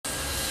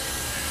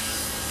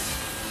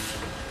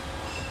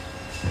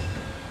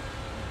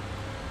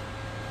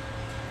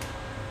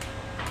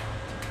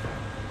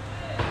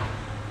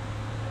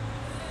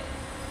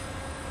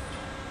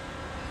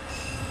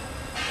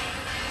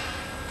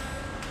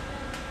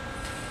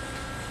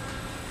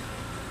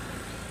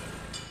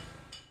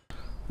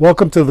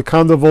Welcome to the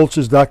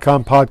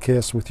CondoVultures.com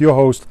podcast with your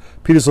host,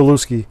 Peter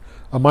Zalewski,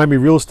 a Miami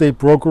real estate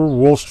broker,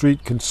 Wall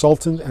Street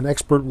consultant, and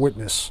expert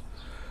witness.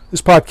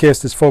 This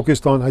podcast is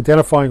focused on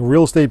identifying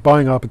real estate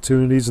buying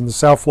opportunities in the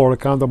South Florida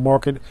condo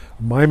market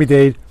of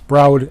Miami-Dade,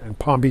 Broward, and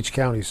Palm Beach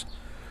counties.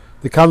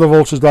 The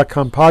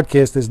CondoVultures.com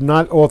podcast is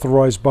not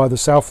authorized by the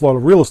South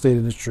Florida real estate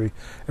industry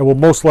and will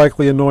most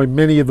likely annoy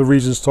many of the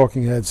region's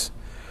talking heads.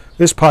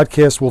 This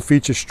podcast will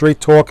feature straight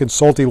talk and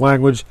salty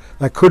language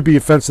that could be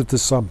offensive to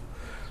some.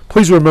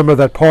 Please remember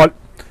that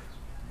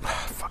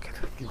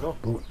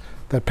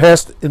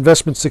past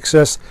investment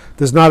success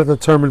does not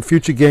determine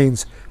future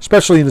gains,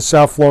 especially in the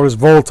South Florida's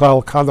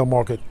volatile condo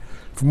market.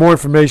 For more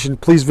information,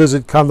 please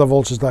visit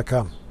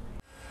CondoVultures.com.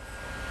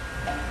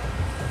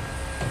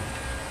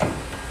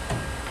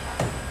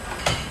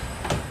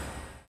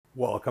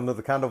 Welcome to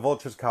the Condo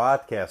Vultures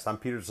podcast. I'm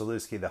Peter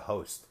Zalewski, the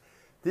host.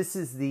 This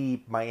is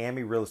the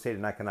Miami Real Estate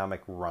and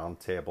Economic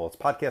Roundtable. It's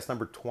podcast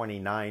number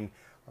 29.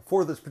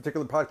 For this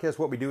particular podcast,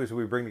 what we do is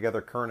we bring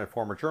together current and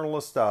former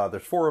journalists.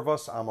 There's four of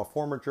us. I'm a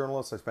former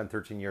journalist. I spent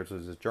 13 years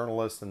as a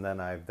journalist, and then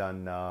I've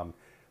done a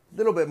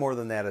little bit more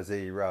than that as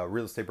a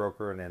real estate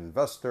broker and an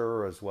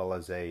investor, as well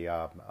as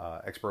a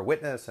expert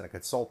witness and a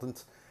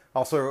consultant.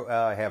 Also,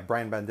 I have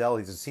Brian Bandel.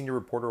 He's a senior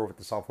reporter over at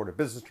the South Florida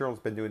Business Journal.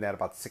 He's been doing that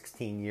about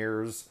 16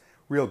 years.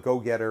 Real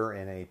go-getter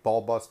and a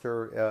ball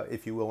buster,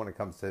 if you will, when it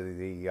comes to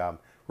the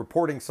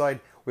reporting side.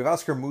 We have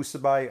Oscar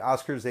Musabai.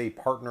 Oscar's a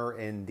partner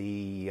in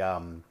the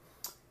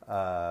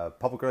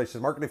public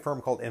relations marketing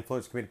firm called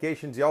Influence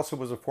Communications. He also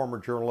was a former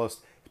journalist.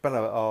 He spent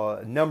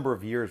a number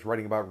of years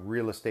writing about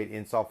real estate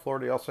in South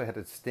Florida. He also had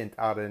a stint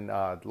out in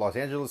the Los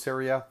Angeles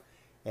area.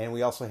 And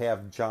we also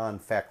have John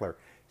Fackler.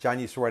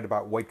 John used to write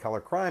about white-collar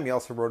crime. He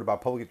also wrote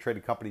about publicly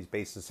traded companies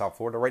based in South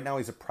Florida. Right now,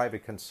 he's a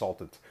private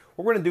consultant.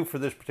 What we're going to do for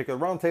this particular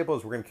roundtable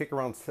is we're going to kick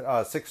around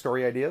 6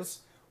 story ideas.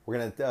 We're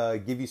going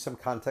to give you some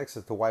context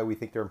as to why we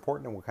think they're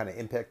important and what kind of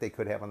impact they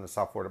could have on the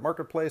South Florida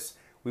marketplace.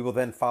 We will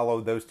then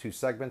follow those 2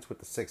 segments with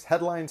the 6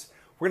 headlines.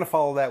 We're going to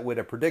follow that with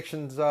a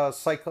predictions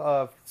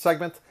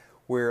segment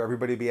where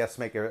everybody will be asked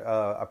to make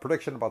a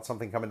prediction about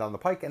something coming down the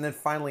pike. And then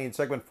finally, in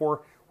segment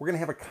 4, we're going to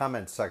have a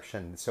comment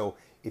section. So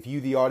if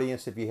you, the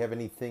audience, if you have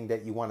anything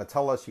that you want to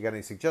tell us, you got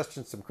any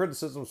suggestions, some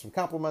criticisms, some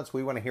compliments,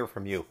 we want to hear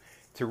from you.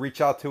 To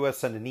reach out to us,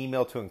 send an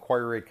email to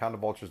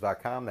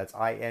inquiry@condovultures.com. That's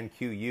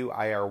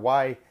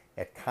INQUIRY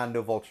at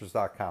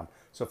condovultures.com.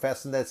 So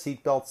fasten that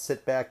seatbelt,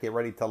 sit back, get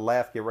ready to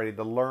laugh, get ready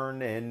to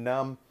learn,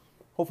 and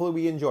hopefully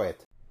we enjoy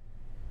it.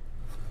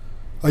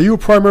 Are you a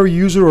primary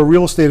user or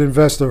real estate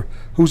investor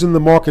who's in the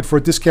market for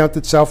a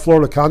discounted South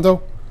Florida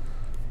condo?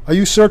 Are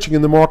you searching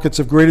in the markets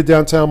of greater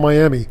downtown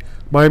Miami,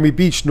 Miami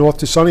Beach north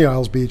to Sunny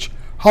Isles Beach,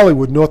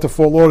 Hollywood north to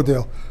Fort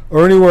Lauderdale,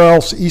 or anywhere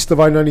else east of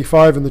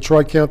I-95 in the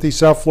Tri-County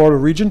South Florida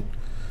region?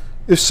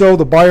 If so,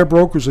 the buyer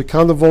brokers at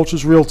Condo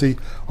Vultures Realty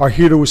are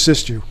here to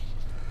assist you.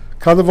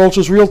 Condo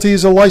Vultures Realty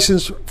is a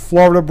licensed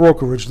Florida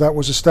brokerage that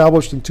was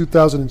established in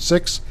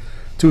 2006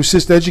 to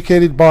assist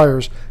educated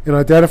buyers in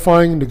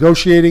identifying,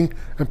 negotiating,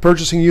 and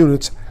purchasing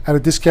units at a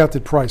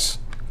discounted price.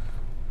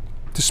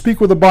 To speak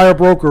with a buyer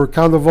broker at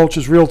Condo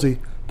Vultures Realty,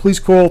 please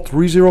call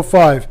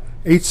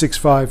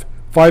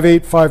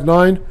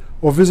 305-865-5859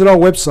 or visit our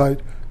website,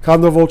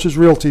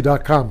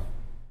 CondoVulturesRealty.com.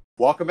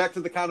 Welcome back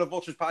to the Condo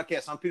Vultures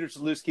podcast. I'm Peter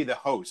Zalewski, the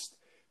host.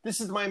 This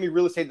is the Miami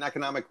Real Estate and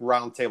Economic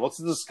Roundtable. It's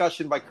a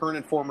discussion by current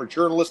and former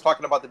journalists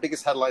talking about the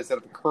biggest headlines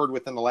that have occurred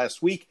within the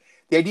last week.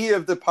 The idea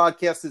of the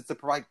podcast is to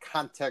provide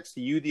context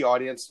to you, the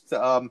audience,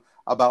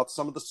 about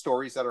some of the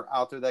stories that are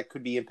out there that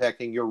could be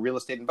impacting your real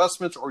estate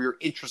investments or your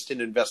interest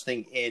in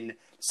investing in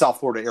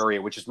South Florida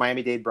area, which is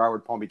Miami-Dade,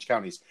 Broward, Palm Beach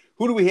counties.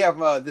 Who do we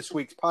have this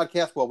week's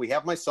podcast? Well, we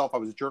have myself. I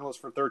was a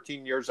journalist for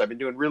 13 years. I've been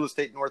doing real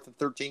estate north of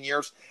 13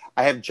 years.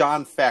 I have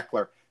John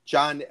Fackler.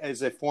 John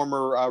is a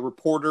former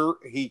reporter.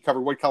 He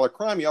covered white-collar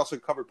crime. He also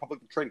covered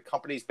publicly traded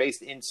companies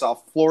based in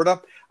South Florida.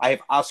 I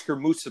have Oscar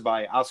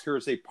Musabai. Oscar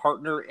is a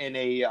partner in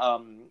a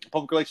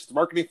public relations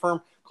marketing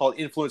firm called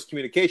Influence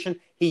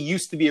Communication. He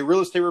used to be a real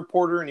estate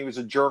reporter, and he was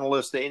a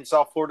journalist in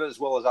South Florida as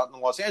well as out in the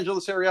Los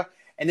Angeles area.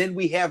 And then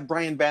we have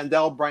Brian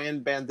Bandel.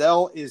 Brian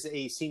Bandel is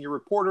a senior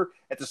reporter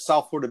at the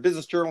South Florida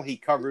Business Journal. He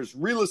covers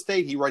real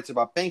estate. He writes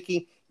about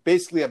banking,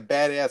 basically a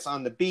badass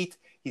on the beat.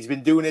 He's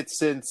been doing it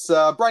since,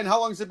 Brian, how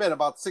long has it been?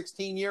 About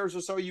 16 years or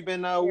so you've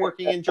been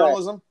working in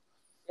journalism?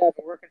 Yeah, I've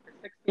been working for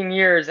 16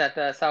 years at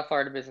the South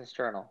Florida Business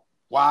Journal.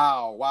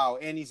 Wow.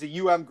 And he's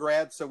a UM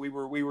grad, so we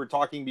were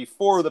talking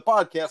before the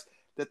podcast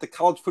that the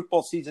college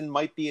football season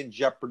might be in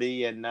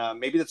jeopardy, and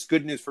maybe that's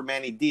good news for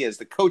Manny Diaz,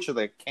 the coach of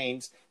the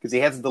Canes, because he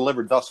hasn't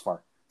delivered thus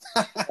far.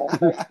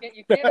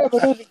 You can't have a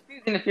losing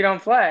season if you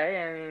don't play.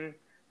 I mean,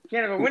 you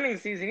can't have a winning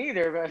season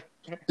either. But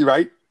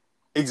right?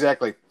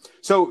 Exactly.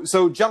 So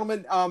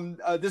gentlemen,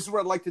 this is what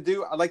I'd like to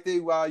do. I'd like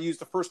to use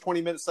the first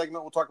 20-minute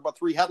segment. We'll talk about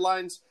 3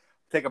 headlines.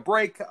 Take a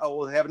break.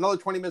 We'll have another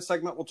 20-minute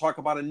segment. We'll talk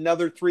about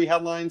another 3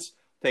 headlines.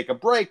 Take a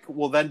break.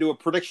 We'll then do a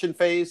prediction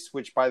phase,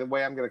 which, by the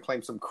way, I'm going to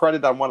claim some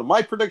credit on one of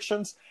my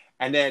predictions.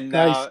 And then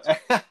Nice.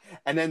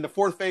 and then the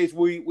fourth phase,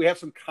 we have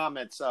some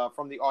comments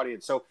from the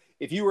audience. So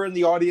if you were in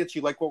the audience,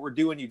 you like what we're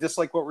doing, you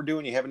dislike what we're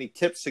doing, you have any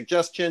tips,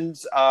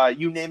 suggestions,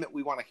 you name it,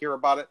 we want to hear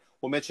about it.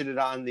 We'll mention it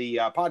on the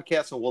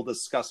podcast, and we'll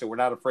discuss it. We're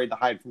not afraid to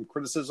hide from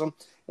criticism,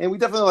 and we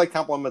definitely like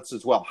compliments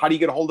as well. How do you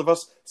get a hold of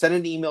us? Send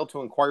an email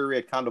to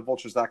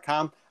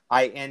inquiry@condovultures.com,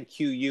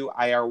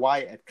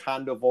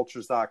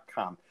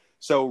 inquiry@condovultures.com.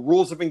 So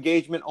rules of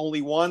engagement,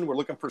 only one. We're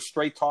looking for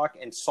straight talk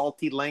and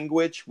salty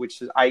language,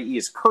 which i.e.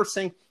 is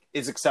cursing,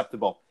 is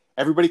acceptable.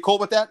 Everybody cool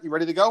with that? You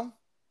ready to go?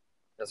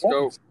 Let's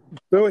go.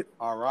 Do it.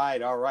 All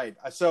right.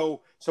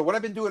 So what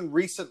I've been doing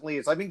recently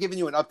is I've been giving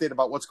you an update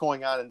about what's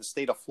going on in the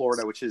state of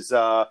Florida, which is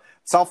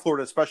South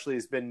Florida especially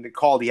has been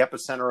called the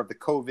epicenter of the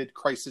COVID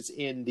crisis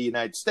in the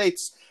United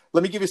States.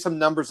 Let me give you some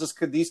numbers.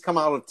 These come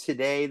out of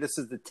today. This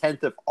is the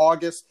 10th of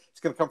August. It's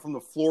going to come from the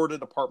Florida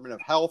Department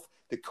of Health,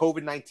 the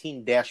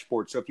COVID-19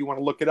 dashboard. So if you want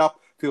to look it up,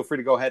 feel free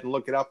to go ahead and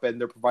look it up, and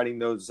they're providing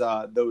those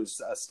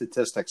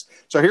statistics.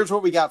 So here's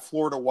what we got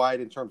Florida-wide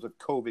in terms of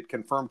COVID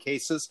confirmed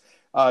cases.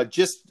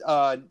 Just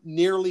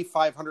nearly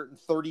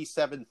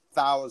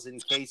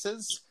 537,000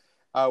 cases.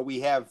 We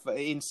have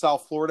in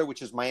South Florida,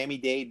 which is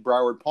Miami-Dade,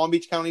 Broward, Palm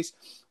Beach counties.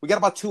 We got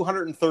about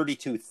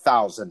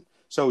 232,000.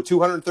 So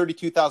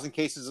 232,000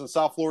 cases in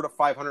South Florida,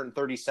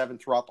 537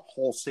 throughout the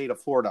whole state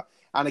of Florida.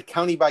 On a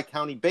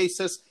county-by-county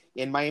basis,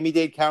 in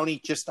Miami-Dade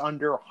County, just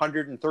under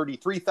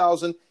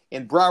 133,000.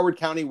 In Broward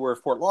County, where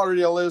Fort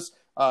Lauderdale is,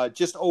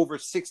 just over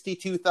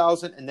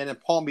 62,000. And then in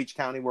Palm Beach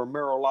County, where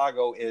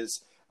Mar-a-Lago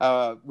is,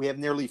 we have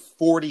nearly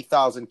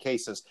 40,000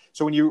 cases.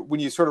 So when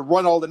you sort of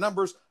run all the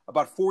numbers,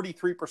 about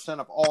 43%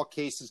 of all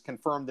cases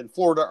confirmed in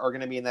Florida are going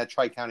to be in that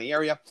Tri-County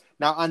area.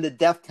 Now, on the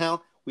death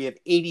count, we have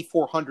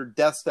 8,400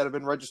 deaths that have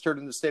been registered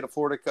in the state of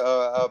Florida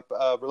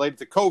related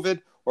to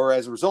COVID or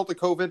as a result of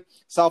COVID.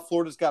 South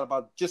Florida's got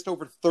about just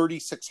over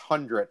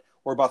 3,600,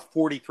 or about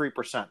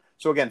 43%.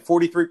 So again,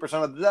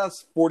 43% of the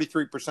deaths,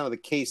 43% of the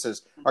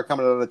cases are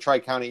coming out of the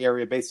Tri-County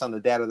area based on the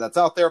data that's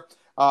out there.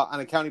 On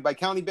a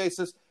county-by-county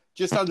basis,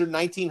 just under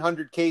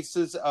 1,900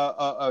 cases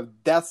of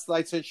deaths,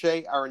 I should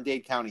say, are in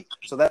Dade County.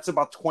 So that's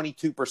about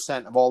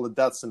 22% of all the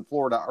deaths in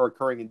Florida are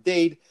occurring in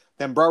Dade.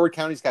 Then Broward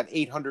County's got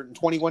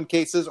 821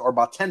 cases, or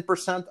about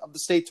 10% of the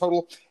state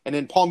total. And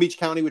in Palm Beach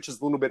County, which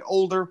is a little bit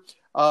older,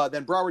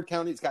 then Broward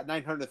County's got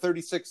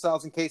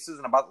 936,000 cases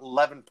and about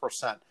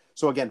 11%.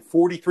 So again,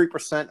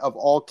 43% of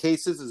all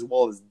cases as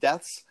well as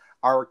deaths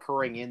are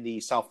occurring in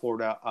the South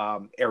Florida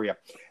area.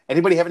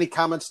 Anybody have any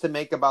comments to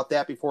make about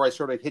that before I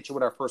sort of hit you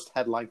with our first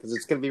headline, because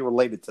it's going to be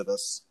related to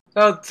this?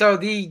 So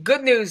the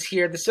good news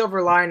here, the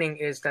silver lining,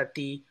 is that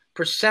the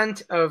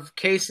percent of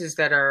cases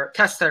that are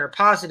tests that are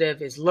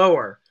positive is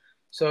lower.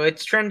 So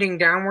it's trending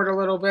downward a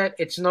little bit.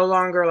 It's no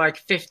longer like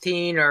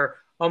 15 or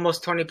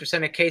almost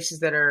 20% of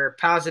cases that are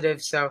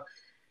positive. So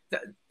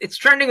it's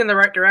trending in the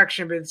right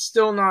direction, but it's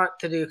still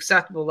not to the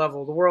acceptable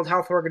level. The World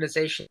Health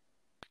Organization,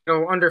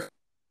 under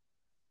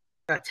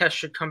that test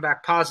should come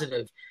back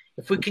positive.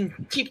 If we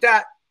can keep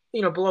that,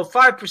 below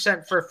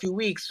 5% for a few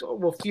weeks,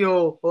 we'll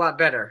feel a lot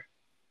better.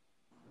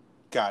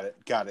 Got it.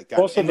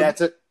 Also, and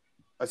that's it.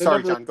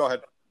 Sorry, John, go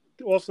ahead.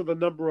 Also, the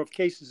number of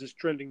cases is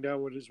trending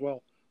downward as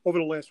well over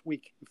the last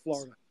week in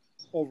Florida,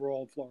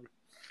 overall in Florida.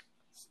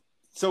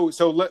 So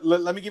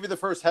let me give you the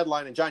first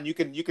headline, and John, you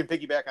can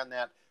piggyback on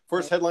that.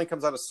 First headline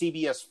comes out of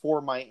CBS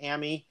 4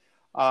 Miami.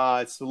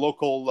 It's the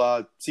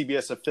local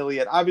CBS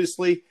affiliate,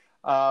 obviously.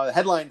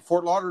 Headline: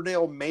 Fort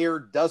Lauderdale mayor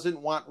doesn't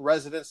want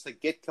residents to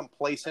get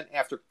complacent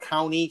after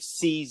county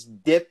sees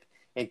dip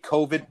in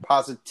COVID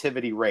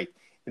positivity rate.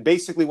 And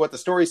basically what the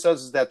story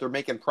says is that they're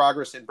making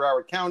progress in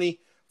Broward County.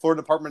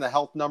 Florida Department of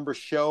Health numbers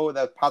show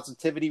that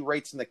positivity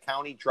rates in the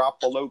county dropped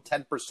below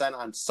 10%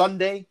 on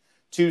Sunday,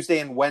 Tuesday,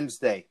 and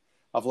Wednesday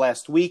of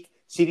last week.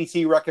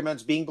 CDC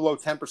recommends being below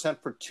 10%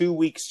 for 2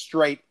 weeks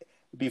straight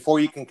before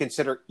you can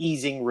consider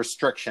easing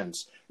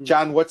restrictions.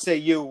 John, what say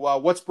you?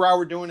 What's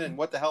Broward doing, and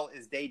what the hell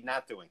is Dade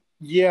not doing?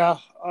 Yeah,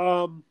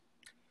 I'm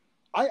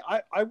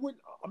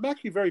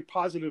actually very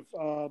positive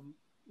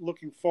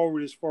looking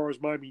forward as far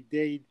as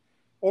Miami-Dade.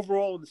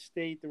 Overall in the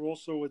state, there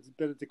also has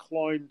been a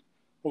decline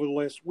over the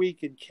last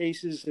week in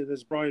cases, and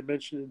as Brian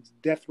mentioned,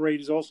 death rate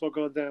has also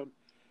gone down.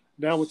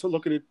 Now we're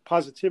looking at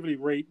positivity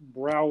rate in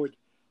Broward.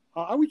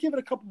 I would give it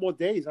a couple more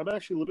days. I'm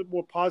actually a little bit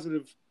more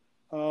positive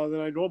than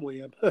I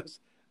normally am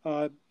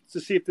to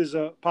see if there's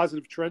a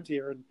positive trend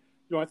here. And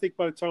I think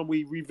by the time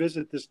we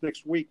revisit this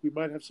next week, we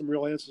might have some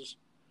real answers.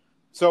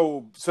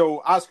 So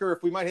Oscar,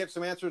 if we might have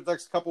some answers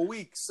next couple of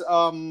weeks,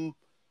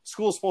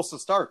 school's supposed to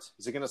start.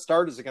 Is it going to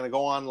start? Is it going to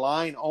go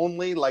online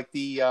only, like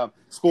the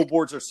school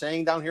boards are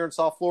saying down here in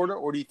South Florida,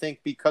 or do you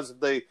think because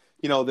of the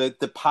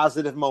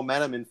positive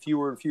momentum and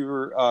fewer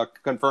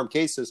confirmed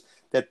cases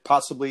that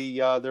possibly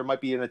there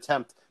might be an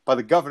attempt by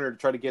the governor to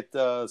try to get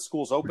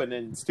schools open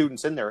and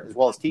students in there as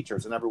well as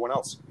teachers and everyone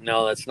else?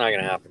 No, that's not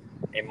going to happen.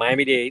 In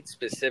Miami-Dade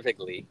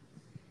specifically,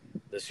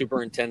 the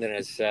superintendent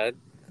has said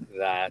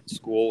that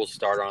school will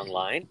start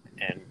online,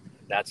 and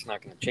that's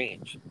not going to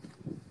change.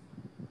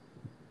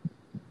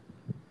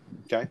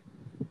 Okay.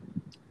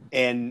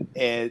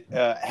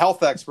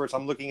 health experts.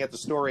 I'm looking at the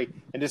story,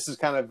 and this is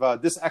kind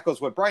of this echoes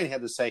what Brian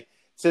had to say. It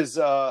says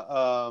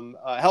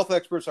health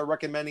experts are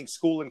recommending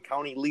school and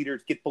county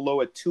leaders get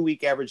below a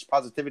 2-week average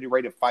positivity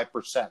rate of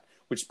 5%,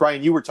 which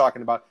Brian you were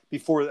talking about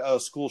before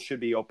schools should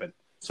be open.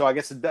 So I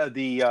guess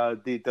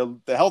the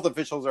health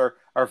officials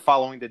are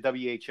following the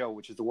WHO,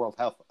 which is the World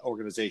Health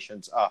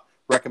Organization's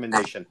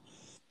recommendation.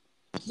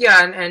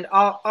 Yeah, and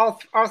all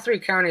 3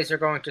 counties are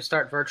going to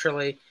start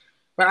virtually.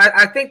 But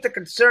I think the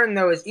concern,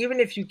 though, is even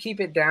if you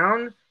keep it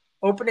down,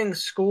 opening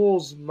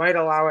schools might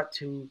allow it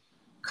to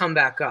come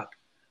back up.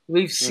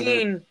 We've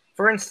seen,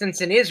 for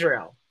instance, in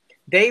Israel,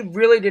 they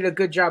really did a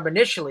good job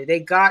initially.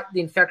 They got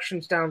the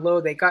infections down low.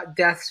 They got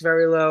deaths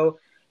very low.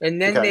 And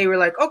then they were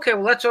like, okay,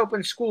 well, let's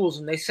open schools.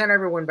 And they sent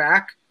everyone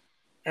back.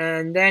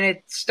 And then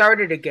it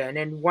started again.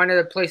 And one of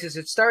the places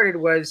it started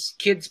was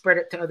kids spread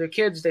it to other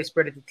kids. They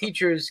spread it to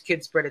teachers.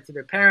 Kids spread it to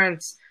their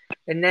parents.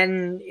 And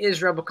then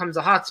Israel becomes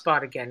a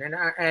hotspot again.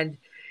 And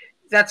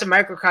that's a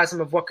microcosm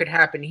of what could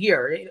happen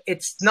here.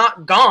 It's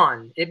not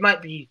gone. It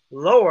might be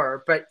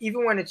lower, but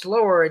even when it's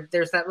lower,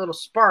 there's that little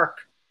spark.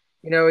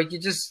 You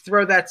just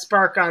throw that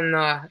spark on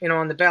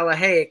the bale of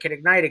hay, it could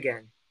ignite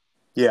again.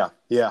 Yeah.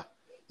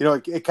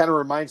 It kind of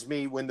reminds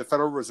me when the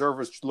Federal Reserve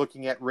was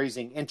looking at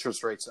raising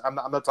interest rates. I'm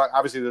not talking.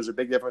 Obviously, there's a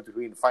big difference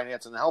between the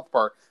finance and the health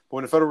part. But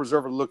when the Federal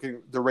Reserve was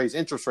looking to raise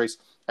interest rates,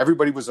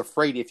 everybody was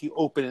afraid if you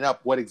open it up,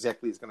 what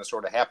exactly is going to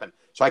sort of happen.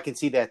 So I can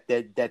see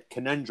that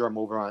conundrum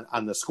over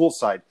on the school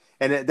side,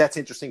 and that's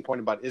an interesting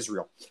point about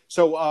Israel.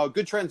 So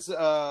good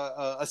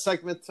a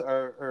segment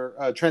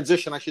or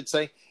transition, I should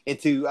say,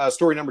 into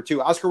story number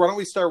 2. Oscar, why don't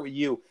we start with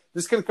you?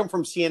 This is going to come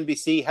from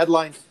CNBC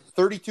headline.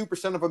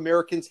 32% of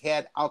Americans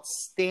had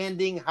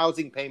outstanding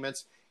housing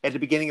payments at the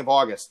beginning of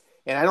August.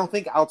 And I don't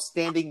think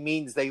outstanding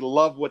means they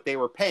love what they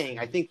were paying.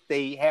 I think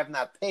they have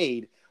not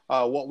paid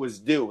what was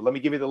due. Let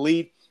me give you the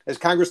lead. As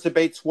Congress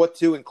debates what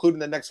to include in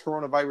the next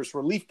coronavirus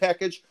relief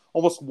package,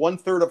 almost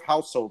 1/3 of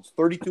households,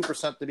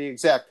 32% to be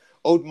exact,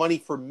 owed money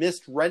for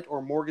missed rent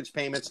or mortgage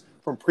payments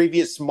from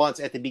previous months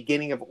at the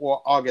beginning of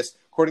August,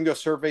 according to a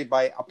survey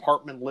by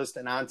Apartment List,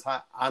 an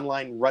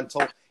online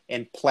rental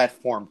and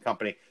platform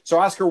company. So,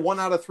 Oscar, 1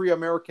 out of 3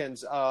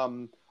 Americans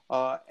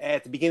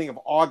at the beginning of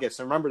August,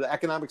 and remember the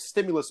economic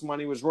stimulus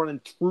money was running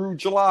through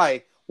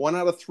July, 1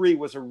 out of 3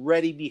 was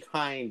already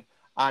behind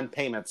on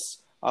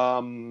payments.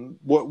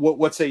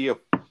 What say you?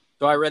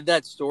 So I read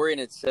that story,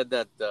 and it said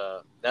that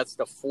that's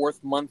the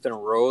 4th month in a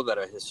row that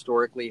a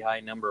historically high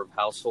number of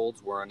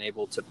households were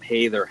unable to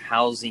pay their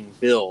housing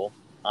bill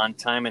on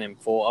time and in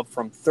full, up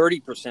from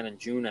 30% in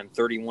June and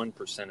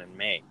 31% in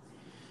May.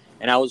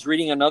 And I was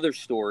reading another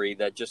story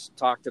that just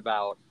talked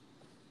about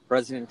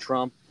President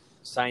Trump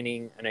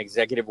signing an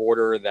executive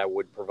order that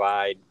would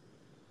provide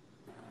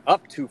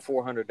up to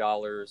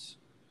 $400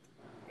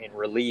 in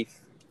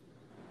relief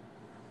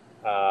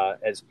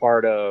as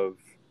part of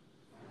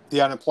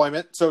the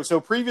unemployment. So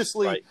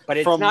previously, right. But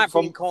it's not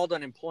being called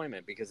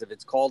unemployment, because if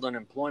it's called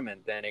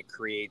unemployment, then it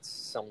creates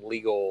some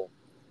legal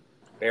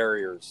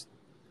barriers.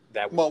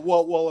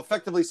 Well,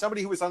 effectively,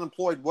 somebody who was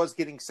unemployed was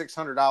getting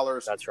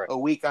 $600 That's right. a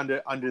week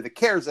under the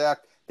CARES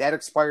Act. That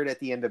expired at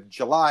the end of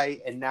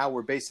July, and now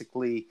we're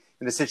basically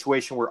in a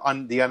situation where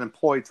the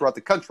unemployed throughout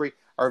the country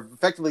are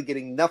effectively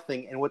getting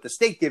nothing, and what the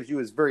state gives you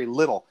is very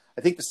little.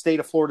 I think the state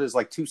of Florida is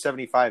like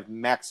 $275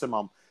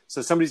 maximum.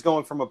 So somebody's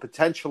going from a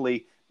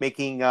potentially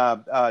making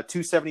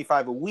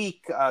 $275 a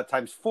week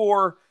times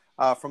 4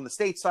 from the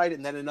state side,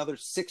 and then another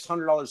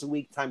 $600 a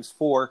week times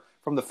 4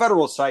 from the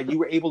federal side. You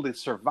were able to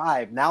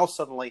survive. Now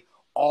suddenly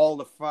all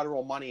the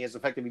federal money has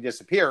effectively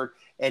disappeared,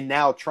 and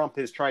now Trump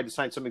has tried to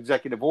sign some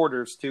executive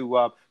orders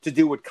to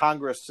do what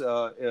Congress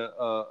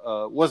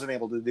wasn't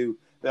able to do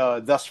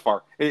thus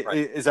far. Right.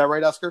 Is that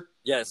right, Oscar?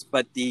 Yes,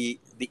 but the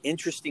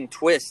interesting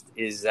twist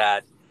is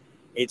that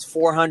it's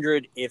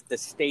 $400 if the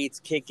states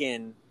kick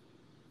in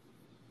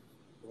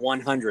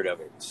 100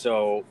 of it.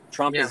 So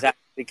Trump is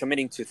actually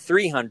committing to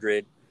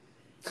 300.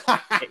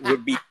 It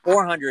would be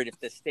 400 if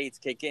the states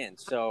kick in.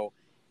 So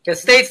the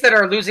states that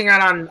are losing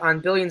out on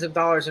billions of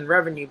dollars in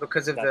revenue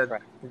because of the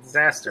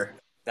disaster.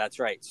 That's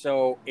right.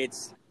 So it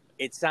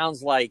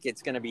sounds like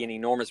it's going to be an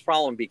enormous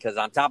problem, because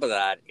on top of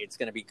that, it's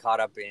going to be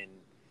caught up in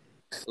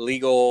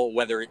legal,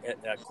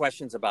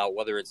 questions about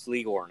whether it's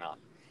legal or not.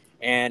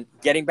 And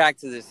getting back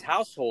to this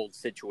household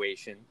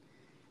situation,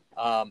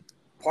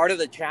 part of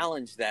the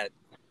challenge that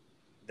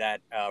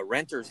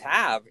renters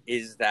have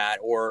is that,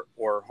 or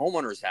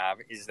homeowners have,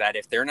 is that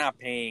if they're not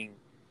paying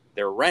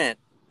their rent,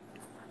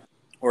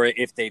 or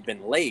if they've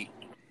been late,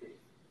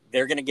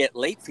 they're going to get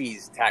late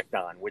fees tacked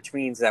on, which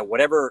means that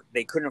whatever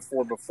they couldn't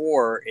afford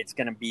before, it's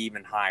going to be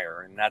even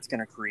higher. And that's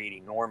going to create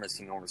enormous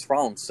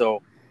problems.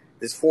 So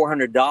this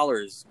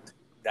 $400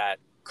 that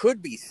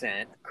could be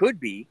sent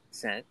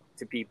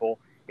to people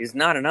is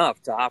not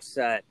enough to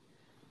offset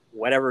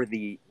whatever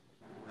the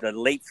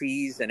late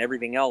fees and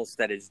everything else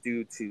that is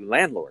due to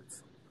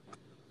landlords.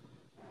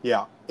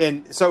 Yeah.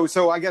 And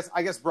so I guess,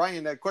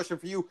 Brian, a question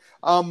for you.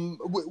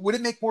 Would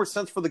it make more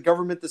sense for the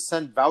government to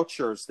send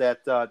vouchers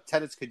that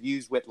tenants could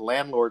use with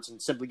landlords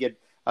and simply get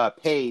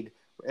paid,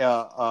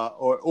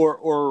 or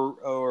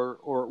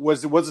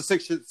was a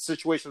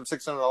situation of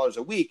 $600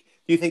 a week?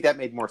 Do you think that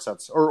made more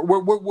sense, or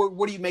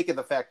what do you make of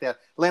the fact that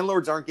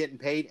landlords aren't getting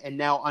paid and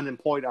now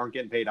unemployed aren't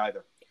getting paid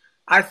either?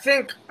 I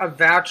think a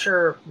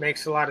voucher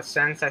makes a lot of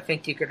sense. I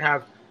think you could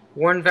have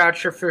one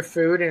voucher for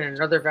food and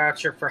another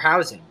voucher for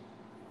housing,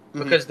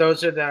 because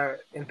those are the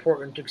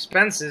important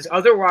expenses.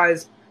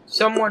 Otherwise,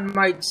 someone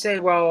might say,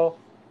 well,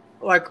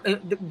 like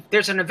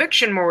there's an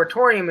eviction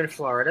moratorium in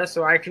Florida,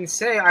 so I can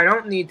say I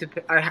don't need to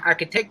I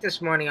could take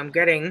this money I'm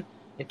getting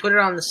and put it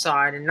on the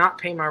side and not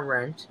pay my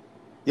rent.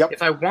 Yep.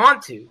 If I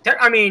want to.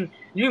 I mean,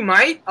 you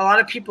might. A lot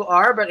of people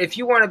are, but if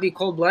you want to be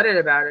cold-blooded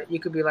about it, you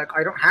could be like,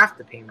 I don't have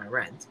to pay my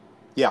rent.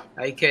 Yeah.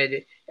 I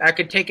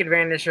could take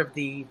advantage of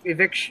the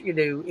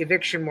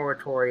eviction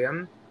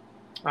moratorium.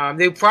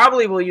 They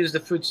probably will use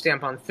the food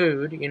stamp on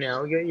food.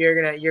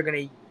 You're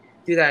gonna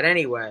do that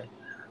anyway.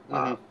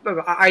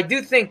 But I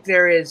do think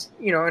there is,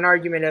 an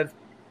argument of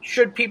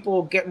should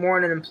people get more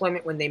in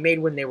unemployment when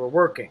they were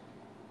working.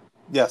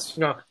 Yes.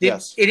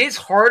 Yes. It is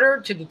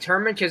harder to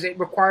determine because it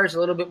requires a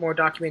little bit more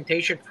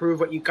documentation to prove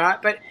what you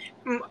got. But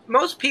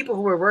most people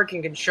who are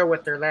working can show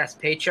what their last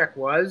paycheck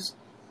was.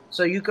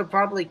 So you could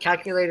probably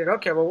calculate it.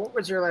 Okay, well, what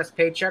was your last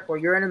paycheck? Well,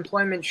 your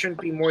unemployment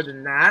shouldn't be more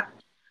than that.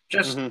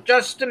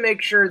 Just to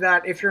make sure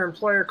that if your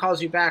employer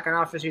calls you back and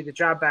offers you the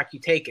job back, you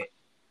take it.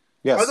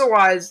 Yes.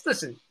 Otherwise,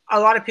 listen,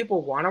 a lot of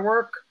people want to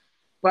work,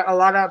 but a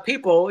lot of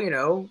people,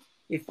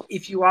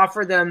 if you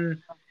offer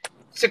them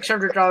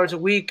 $600 a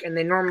week and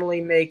they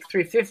normally make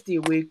 $350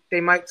 a week,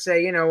 they might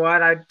say, you know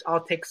what,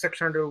 I'll take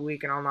 $600 a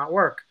week and I'll not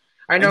work.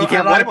 I know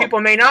a lot of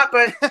people may not,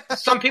 but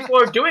some people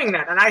are doing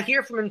that. And I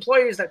hear from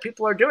employees that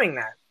people are doing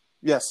that.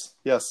 Yes.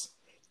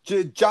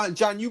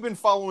 John, you've been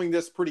following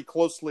this pretty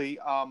closely.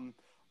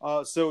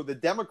 So the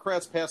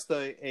Democrats passed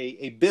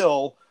a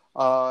bill,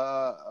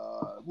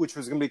 which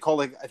was going to be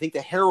called, I think,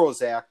 the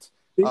HEROES Act,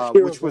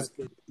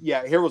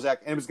 HEROES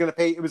Act, and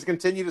it was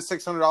continue to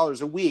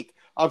 $600 a week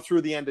up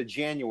through the end of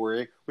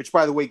January, which,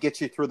 by the way, gets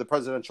you through the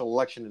presidential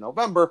election in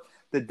November.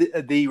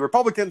 The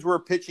Republicans were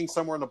pitching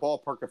somewhere in the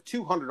ballpark of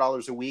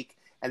 $200 a week,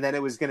 and then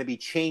it was going to be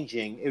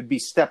changing. It would be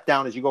stepped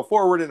down as you go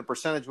forward, and a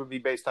percentage would be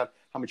based on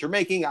how much you're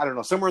making. I don't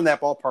know, somewhere in that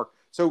ballpark.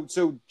 So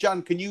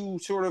John, can you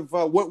sort of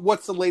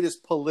what's the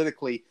latest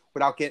politically,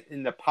 without getting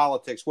into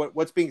politics?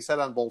 What's being said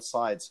on both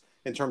sides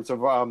in terms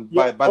of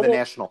by the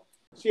national?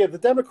 So the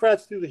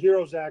Democrats through the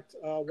HEROES Act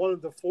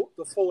wanted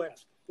the full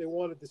ask. They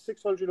wanted the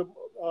 $600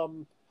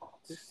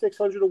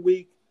 a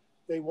week.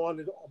 They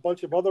wanted a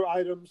bunch of other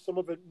items. Some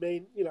of it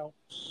may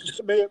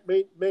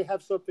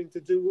have something to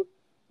do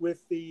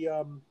with the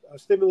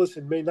stimulus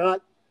and may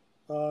not.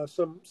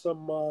 Some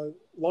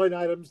line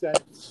items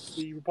that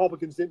the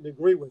Republicans didn't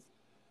agree with,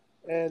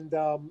 and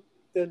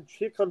then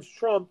here comes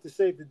Trump to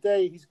save the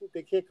day.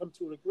 They can't come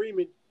to an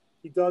agreement.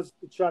 He does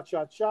the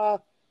cha-cha-cha.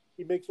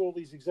 He makes all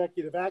these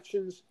executive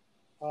actions.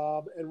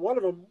 And one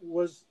of them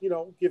was,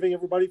 giving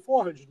everybody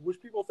 $400, which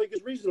people think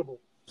is reasonable.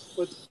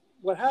 But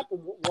what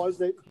happened was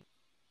they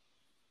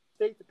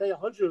state to pay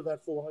 $100 of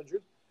that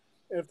 $400,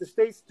 and if the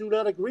states do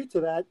not agree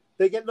to that,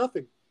 they get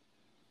nothing.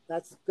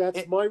 That's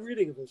my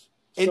reading of this.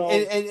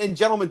 And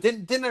gentlemen,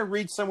 didn't I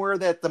read somewhere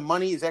that the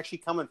money is actually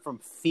coming from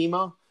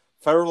FEMA,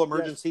 Federal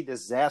Emergency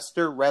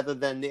Disaster, rather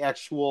than the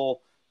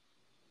actual?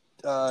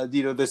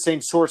 The same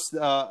source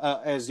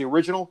as the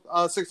original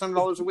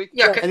 $600 a week?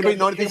 Yeah. Anybody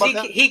know anything about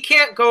that? He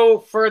can't go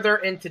further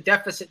into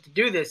deficit to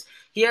do this.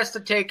 He has to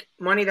take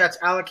money that's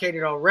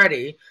allocated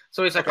already.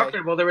 So he's like, okay,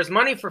 well, there was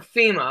money for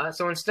FEMA.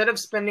 So instead of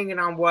spending it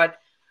on what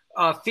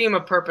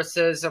FEMA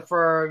purposes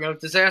for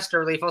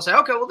disaster relief, I'll say,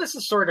 okay, well, this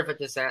is sort of a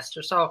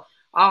disaster. So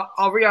I'll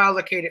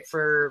reallocate it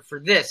for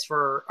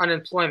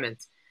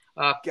unemployment.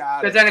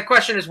 But then the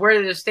question is,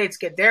 where do the states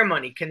get their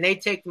money? Can they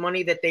take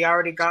money that they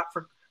already got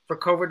for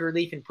COVID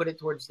relief and put it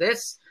towards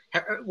this?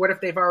 What if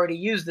they've already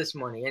used this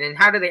money? And then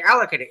how do they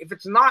allocate it? If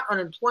it's not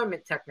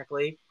unemployment,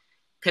 technically,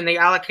 can they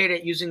allocate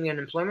it using the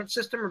unemployment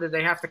system, or do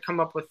they have to come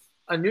up with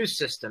a new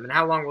system? And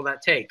how long will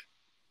that take?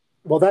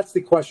 Well, that's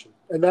the question.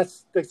 And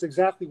that's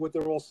exactly what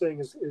they're all saying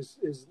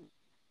is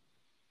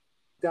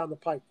down the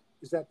pipe,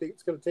 is that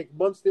it's going to take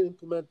months to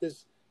implement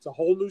this. It's a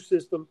whole new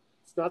system.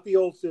 It's not the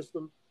old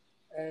system.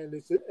 And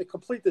it's a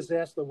complete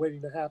disaster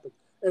waiting to happen.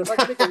 And if I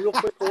can make a real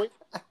quick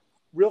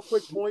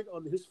point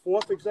on his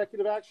fourth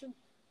executive action,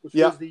 which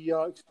was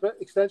the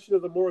extension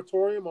of the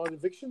moratorium on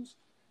evictions.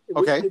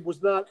 It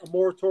was not a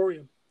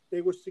moratorium.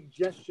 They were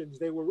suggestions.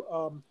 They were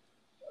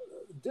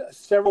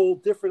several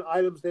different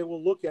items they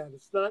will look at.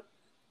 It's not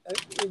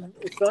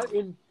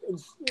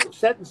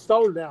set in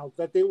stone now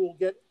that they will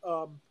get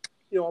a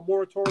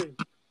moratorium.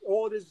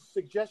 All it is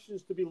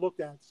suggestions to be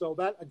looked at. So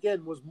that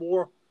again was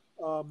more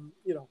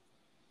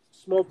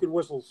smoke and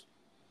whistles.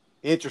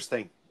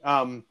 Interesting.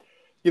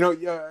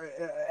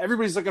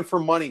 Everybody's looking for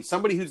money.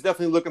 Somebody who's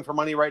definitely looking for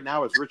money right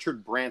now is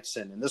Richard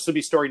Branson, and this will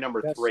be story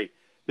number 3.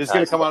 This is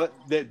going to come out.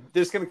 This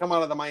is going to come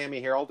out of the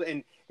Miami Herald,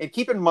 and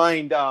keep in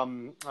mind,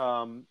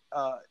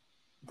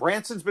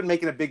 Branson's been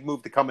making a big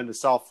move to come into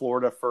South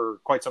Florida for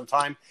quite some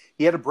time.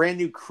 He had a brand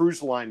new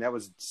cruise line that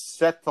was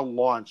set to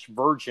launch,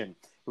 Virgin.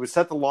 It was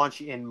set to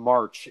launch in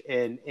March,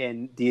 and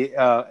the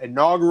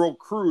inaugural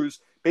cruise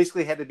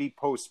basically had to be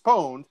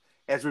postponed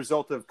as a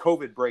result of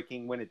COVID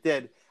breaking when it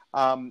did.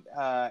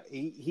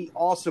 He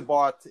also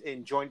bought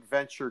and joint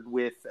ventured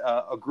with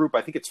a group,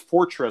 I think it's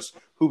Fortress,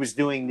 who was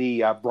doing the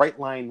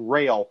Brightline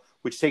Rail,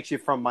 which takes you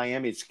from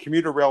Miami. It's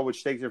commuter rail,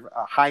 which takes you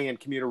a high-end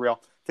commuter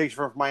rail, takes you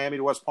from Miami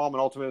to West Palm, and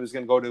ultimately was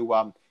going to go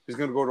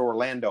to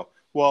Orlando.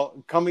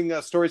 Well,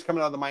 stories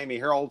coming out of the Miami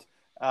Herald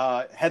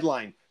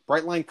headline: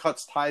 Brightline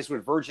cuts ties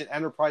with Virgin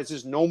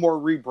Enterprises. No more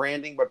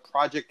rebranding, but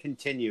project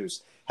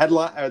continues.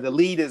 Headline: the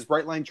lead is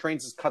Brightline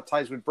Trains has cut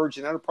ties with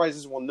Virgin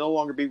Enterprises. Will no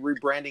longer be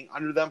rebranding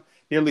under them.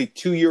 Nearly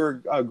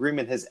 2-year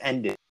agreement has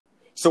ended.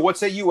 So what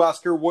say you,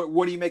 Oscar?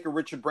 What do you make of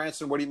Richard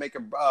Branson? What do you make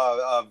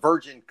of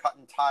Virgin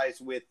cutting ties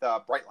with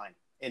Brightline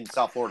in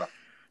South Florida?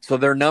 So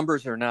their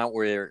numbers are not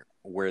where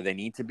they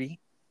need to be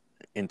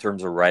in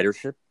terms of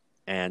ridership.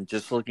 And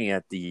just looking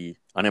at the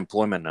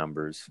unemployment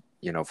numbers,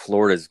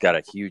 Florida's got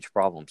a huge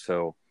problem.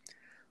 So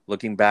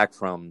looking back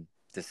from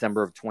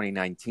December of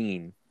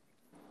 2019,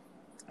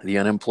 the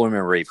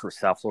unemployment rate for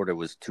South Florida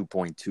was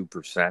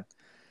 2.2%.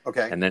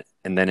 Okay.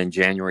 And then in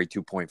January,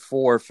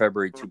 2.4,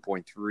 February,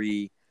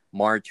 2.3,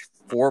 March,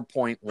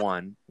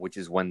 4.1, which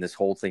is when this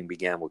whole thing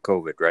began with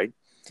COVID, right?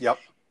 Yep.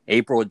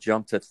 April, it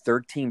jumped to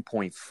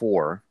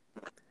 13.4.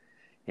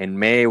 In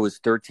May, it was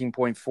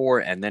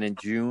 13.4. And then in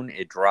June,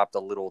 it dropped a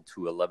little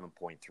to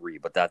 11.3.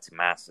 But that's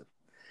massive.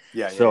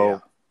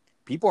 So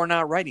people are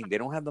not riding. They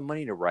don't have the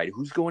money to ride.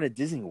 Who's going to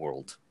Disney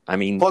World? I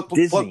mean,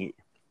 Disney.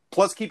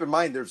 Plus, keep in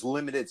mind, there's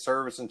limited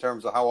service in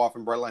terms of how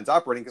often Brightline's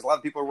operating because a lot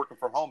of people are working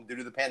from home due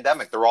to the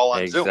pandemic. They're all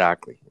on Zoom.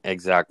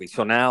 Exactly.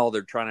 So now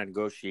they're trying to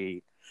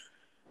negotiate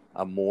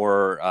a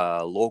more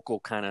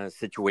local kind of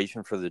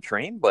situation for the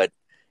train, but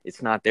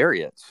it's not there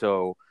yet.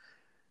 So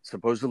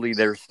supposedly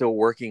they're still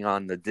working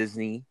on the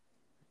Disney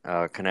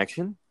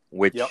connection,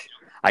 which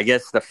I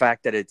guess the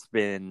fact that it's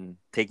been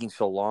taking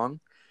so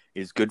long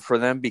is good for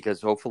them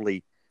because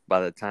hopefully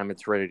by the time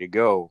it's ready to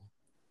go,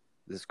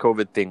 this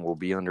COVID thing will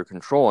be under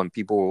control and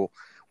people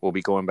will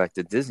be going back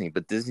to Disney.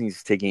 But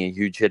Disney's taking a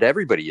huge hit.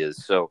 Everybody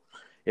is. So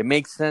it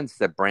makes sense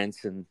that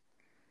Branson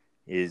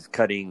is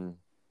cutting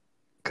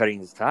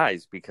his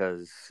ties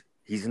because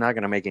he's not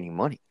going to make any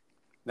money.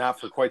 Not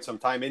for quite some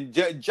time. And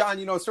John,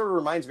 it sort of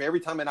reminds me, every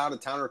time an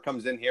out-of-towner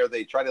comes in here,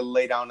 they try to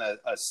lay down a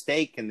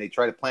stake and they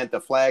try to plant the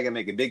flag and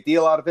make a big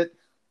deal out of it.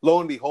 Lo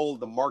and behold,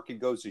 the market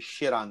goes to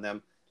shit on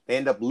them. They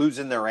end up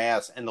losing their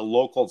ass, and the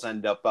locals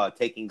end up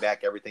taking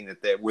back everything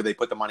where they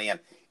put the money in.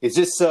 Is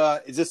this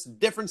a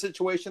different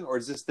situation, or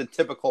is this the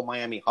typical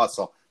Miami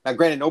hustle? Now,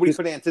 granted, nobody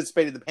could have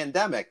anticipated the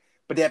pandemic,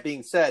 but that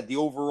being said, the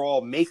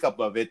overall makeup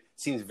of it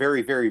seems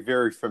very, very,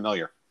 very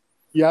familiar.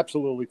 Yeah,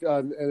 absolutely,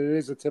 and it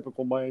is a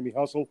typical Miami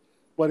hustle,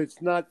 but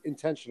it's not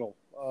intentional.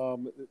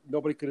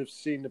 Nobody could have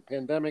seen the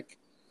pandemic.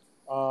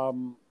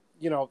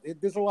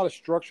 There's a lot of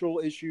structural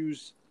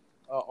issues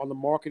on the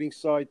marketing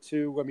side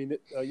too. I mean,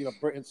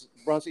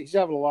 Branson, he's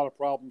having a lot of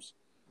problems.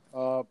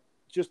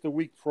 Just a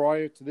week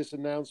prior to this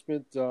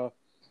announcement,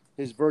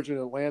 his Virgin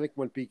Atlantic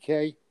went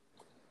BK.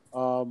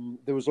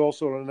 There was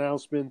also an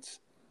announcement,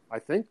 I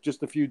think,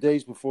 just a few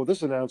days before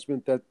this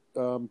announcement that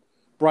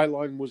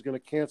Brightline was going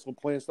to cancel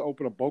plans to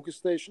open a Boca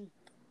station.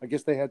 I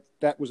guess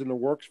that was in the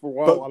works for a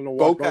while. I don't know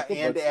why. Boca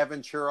and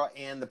Aventura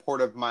and the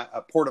Port of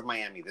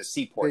Miami, the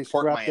seaport,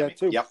 Port Miami. That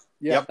too.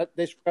 Yep.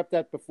 They scrapped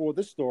that before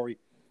this story.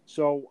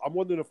 So I'm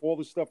wondering if all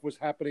this stuff was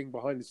happening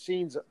behind the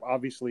scenes.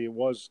 Obviously, it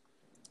was.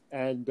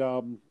 And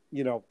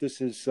this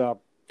is to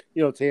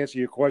answer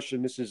your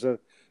question, this is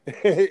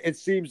it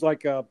seems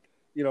like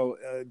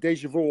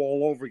deja vu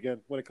all over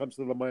again when it comes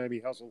to the Miami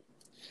hustle.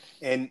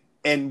 And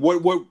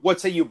what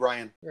say you,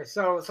 Brian? Yeah,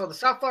 so the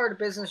South Florida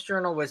Business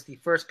Journal was the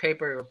first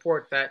paper to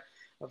report that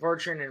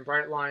Virgin and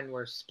Brightline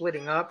were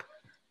splitting up.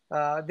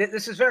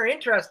 This is very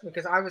interesting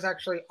because I was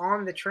actually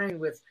on the train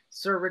with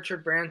Sir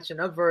Richard Branson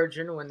of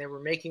Virgin when they were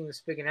making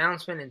this big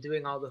announcement and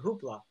doing all the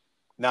hoopla.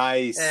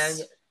 Nice.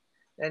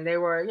 And they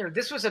were,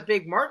 this was a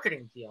big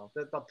marketing deal.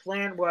 The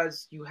plan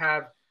was you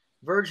have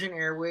Virgin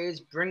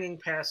Airways bringing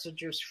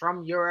passengers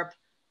from Europe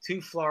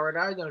to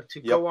Florida,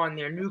 go on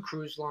their new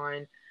cruise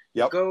line,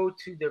 go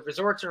to the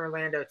resorts in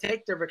Orlando,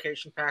 take their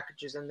vacation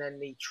packages, and then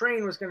the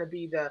train was going to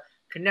be the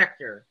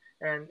connector.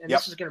 And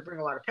this was going to bring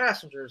a lot of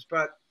passengers.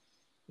 But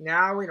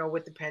now,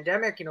 with the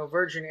pandemic,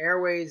 Virgin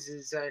Airways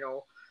is, in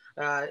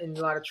a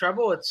lot of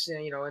trouble. It's,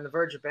 in the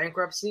verge of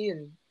bankruptcy,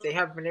 and they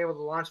haven't been able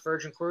to launch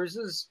Virgin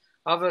Cruises.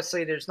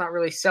 Obviously, there's not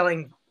really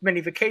selling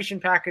many vacation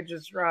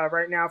packages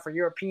right now for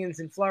Europeans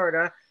in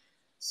Florida.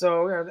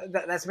 So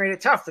that's made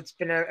it tough. It's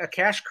been a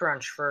cash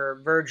crunch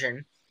for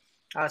Virgin.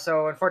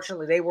 So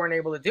unfortunately, they weren't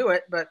able to do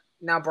it. But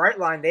now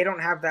Brightline, they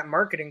don't have that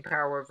marketing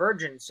power of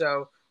Virgin.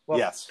 So,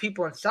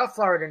 people in South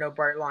Florida know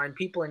Brightline.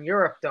 People in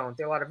Europe don't.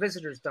 A lot of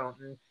visitors don't.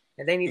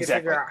 And they need to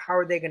figure out how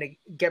are they going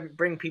to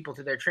bring people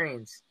to their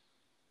trains.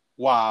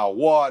 Wow,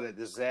 what a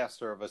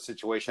disaster of a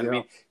situation. Yeah.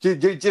 I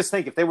mean, just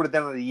think if they would have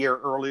done it a year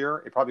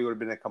earlier, it probably would have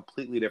been a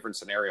completely different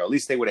scenario. At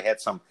least they would have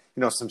had some,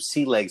 some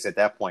sea legs at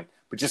that point.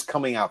 But just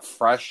coming out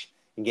fresh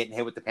and getting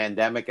hit with the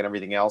pandemic and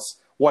everything else,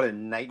 what a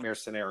nightmare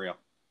scenario.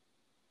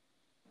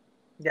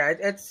 Yeah,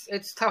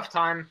 it's tough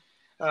time.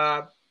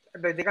 But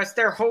I guess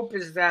their hope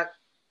is that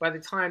by the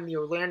time the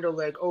Orlando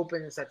leg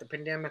opens, that the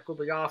pandemic will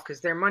be off,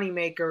 because their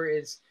moneymaker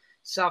is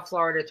South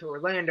Florida to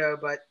Orlando,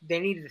 but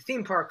they needed the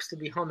theme parks to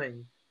be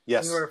humming.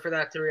 Yes. In order for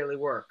that to really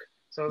work.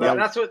 So Yeah.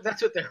 that's what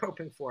they're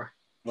hoping for.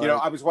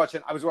 I was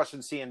watching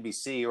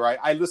CNBC, right?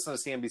 I listen to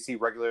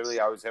CNBC regularly.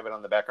 I always have it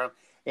on the background.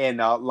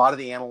 And a lot of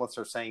the analysts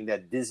are saying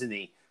that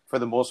Disney, for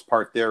the most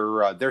part,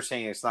 they're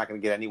saying it's not going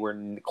to get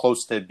anywhere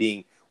close to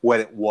being what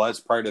it was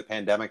prior to the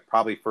pandemic,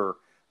 probably for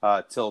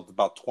till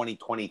about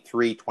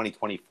 2023,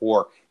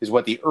 2024 is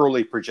what the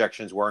early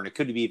projections were. And it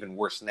could be even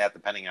worse than that,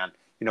 depending on,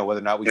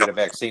 whether or not we get a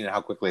vaccine and how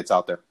quickly it's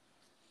out there.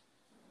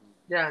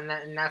 Yeah,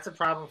 and that's a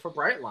problem for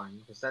Brightline,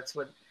 because that's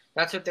what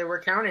they were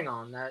counting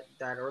on, that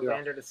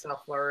Orlando to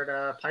South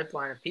Florida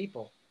pipeline of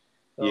people.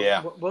 So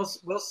yeah,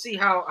 we'll see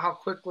how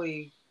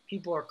quickly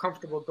people are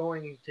comfortable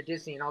going to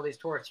Disney, and all these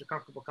tourists are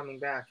comfortable coming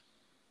back.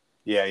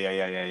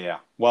 Yeah.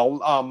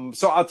 Well,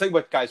 so I'll tell you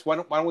what, guys. Why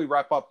don't we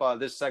wrap up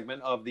this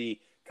segment of the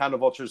Condo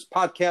Vultures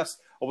podcast?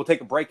 We'll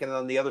take a break, and then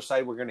on the other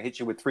side, we're going to hit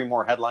you with 3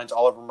 more headlines.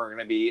 All of them are going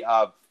to be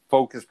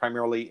focused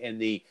primarily in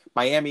the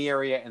Miami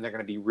area, and they're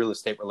going to be real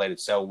estate related.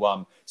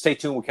 So stay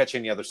tuned. We'll catch you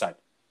on the other side.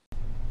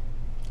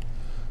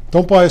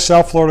 Don't buy a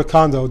South Florida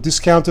condo,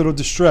 discounted or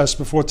distressed,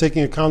 before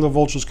taking a Condo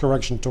Vultures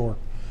correction tour.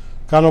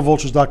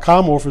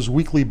 CondoVultures.com offers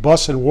weekly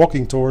bus and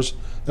walking tours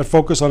that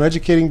focus on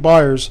educating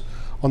buyers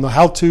on the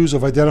how-tos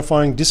of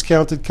identifying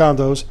discounted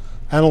condos,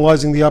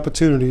 analyzing the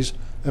opportunities,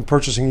 and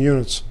purchasing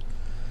units.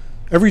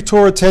 Every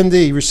tour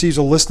attendee receives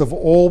a list of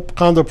all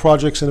condo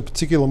projects in a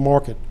particular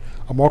market,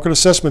 a market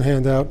assessment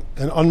handout,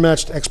 and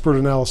unmatched expert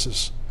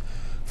analysis.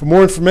 For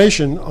more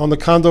information on the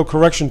condo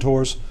correction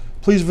tours,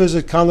 please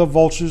visit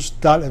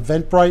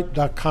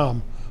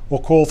condovultures.eventbrite.com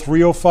or call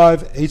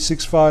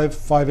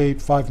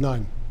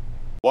 305-865-5859.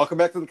 Welcome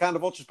back to the Condo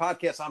Vultures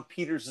podcast. I'm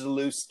Peter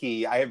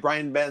Zalewski. I have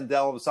Brian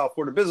Bandel of the South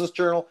Florida Business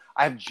Journal.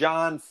 I have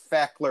John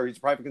Fackler. He's a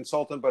private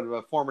consultant, but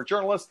a former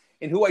journalist.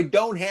 And who I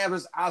don't have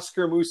is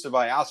Oscar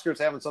Musavai. Oscar's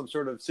having some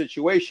sort of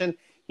situation.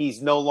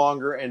 He's no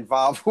longer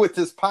involved with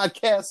this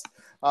podcast.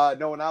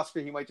 Knowing Oscar,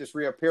 he might just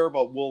reappear,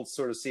 but we'll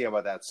sort of see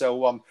about that.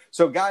 So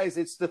guys,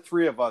 it's the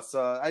 3 of us.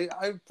 I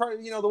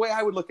probably, the way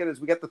I would look at it is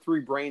we got the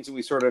 3 brains, and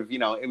we sort of,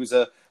 it was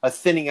a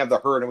thinning of the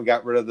herd, and we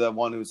got rid of the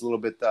one who was a little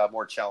bit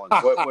more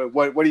challenged.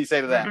 What do you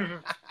say to that?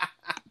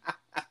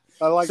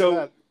 I like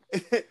that.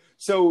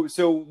 So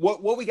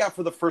what we got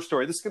for the first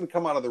story? This is going to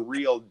come out of the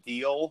Real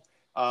Deal.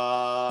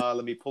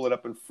 Let me pull it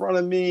up in front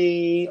of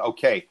me.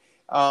 Okay.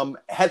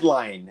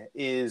 Headline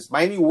is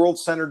Miami World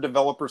Center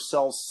developer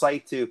sells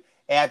site to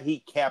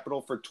Abhi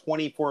Capital for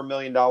 $24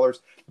 million. The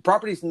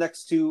property is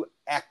next to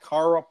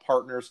Akara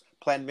Partners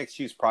planned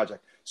mixed-use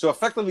project. So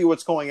effectively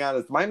what's going on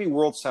is Miami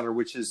World Center,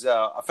 which is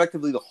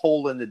effectively the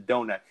hole in the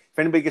donut. If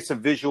anybody gets a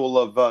visual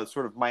of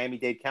sort of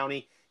Miami-Dade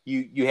County,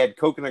 you had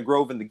Coconut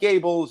Grove in the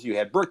Gables, you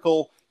had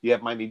Brickell, you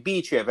have Miami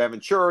Beach, you have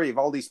Aventura, you have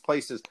all these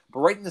places. But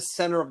right in the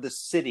center of the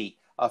city,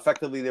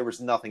 effectively there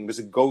was nothing. It was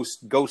a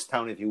ghost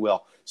town, if you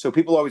will. So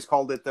people always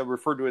called it,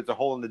 referred to it as the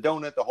hole in the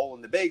donut, the hole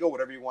in the bagel,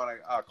 whatever you want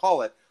to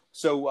call it.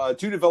 So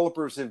 2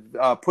 developers have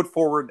put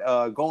forward,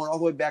 going all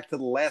the way back to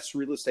the last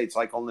real estate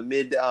cycle in the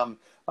mid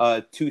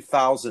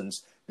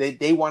 2000s.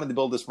 They wanted to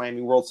build this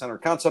Miami World Center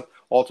concept.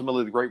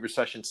 Ultimately, the Great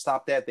Recession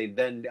stopped that. They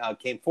then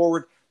came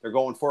forward. They're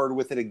going forward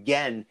with it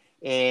again.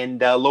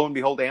 And lo and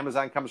behold,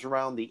 Amazon comes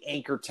around. The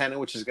anchor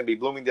tenant, which is going to be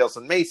Bloomingdale's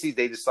and Macy's,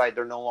 they decide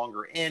they're no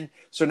longer in.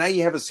 So now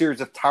you have a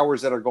series of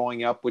towers that are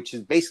going up, which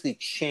has basically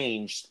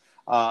changed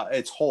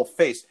its whole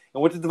face.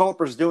 And what the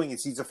developer is doing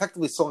is he's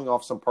effectively selling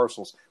off some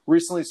parcels.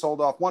 Recently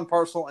sold off 1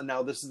 parcel, and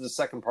now this is the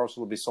second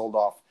parcel to be sold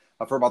off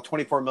for about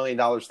 $24 million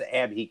to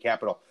Abhi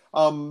Capital.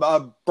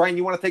 Brian,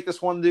 you want to take this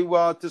one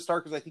to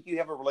start? Because I think you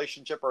have a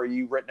relationship, or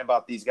you've written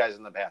about these guys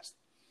in the past.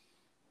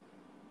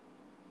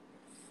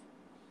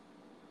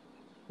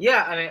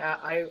 Yeah, I mean,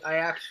 I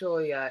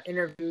actually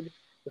interviewed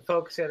the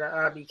folks at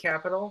Abhi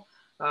Capital.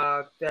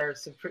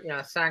 There's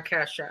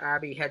Sankash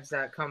Abhi heads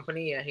that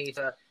company, and he's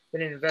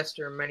been an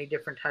investor in many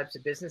different types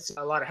of businesses,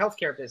 a lot of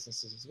healthcare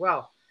businesses as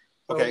well.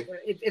 So okay,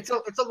 it's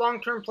a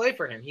long-term play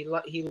for him. He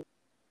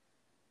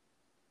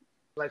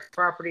likes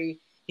property.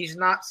 He's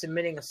not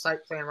submitting a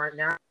site plan right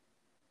now,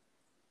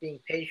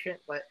 being patient,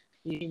 but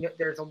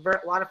there's a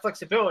lot of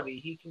flexibility.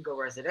 He can go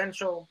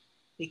residential.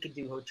 He could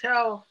do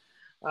hotel.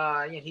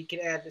 He could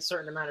add a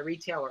certain amount of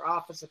retail or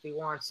office if he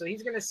wants. So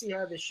he's going to see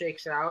how this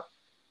shakes out.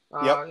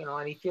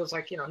 And he feels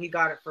like, he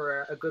got it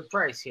for a good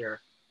price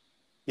here.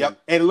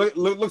 Yep. And it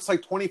looks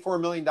like $24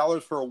 million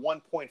for a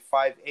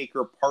 1.5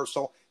 acre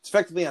parcel. It's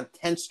effectively on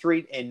 10th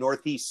Street and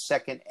Northeast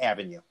 2nd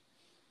Avenue.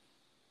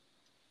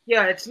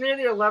 Yeah, it's near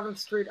the 11th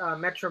Street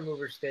Metro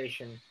Mover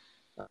station.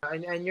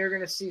 And you're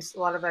going to see a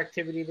lot of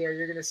activity there.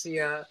 You're going to see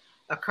a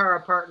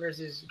Akara Partners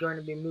is going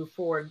to be moved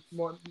forward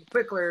more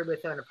quickly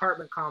with an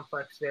apartment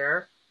complex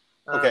there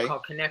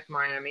called Connect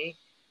Miami.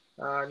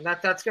 And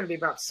that's going to be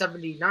about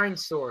 79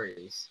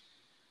 stories.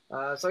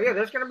 So yeah,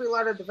 there's going to be a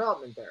lot of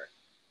development there.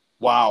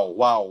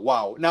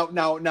 Wow.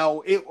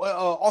 Now, it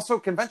also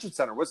convention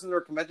center. Wasn't there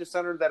a convention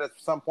center that at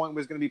some point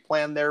was going to be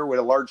planned there with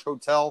a large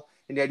hotel?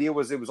 And the idea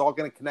was it was all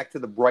going to connect to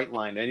the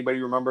Brightline.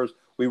 Anybody remembers?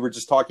 We were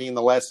just talking in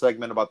the last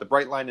segment about the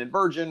Brightline in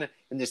Virgin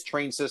and this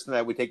train system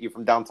that would take you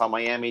from downtown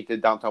Miami to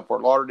downtown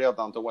Fort Lauderdale,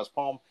 down to West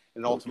Palm,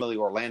 and ultimately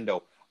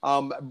Orlando.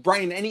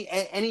 Brian,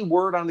 any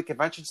word on the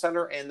convention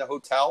center and the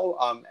hotel?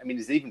 I mean,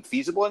 is it even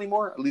feasible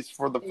anymore, at least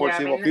for the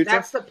foreseeable future?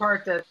 That's the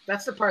part that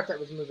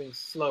was moving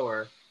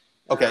slower.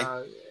 Okay.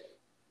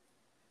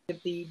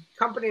 The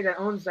company that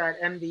owns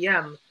that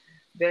MDM,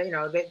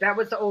 that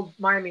was the old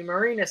Miami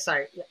Marina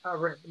site,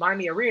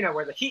 Miami Arena,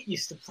 where the Heat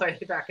used to play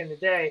back in the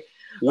day.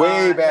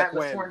 Way back that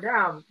was when. torn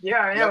down.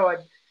 Yeah, I know.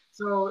 Yep.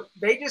 So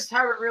they just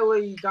haven't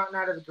really gotten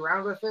out of the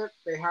ground with it.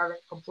 They haven't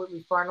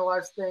completely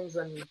finalized things,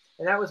 and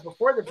that was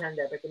before the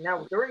pandemic. And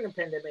now during the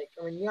pandemic,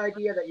 I mean, the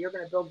idea that you're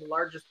going to build the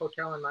largest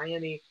hotel in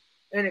Miami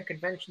and a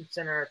convention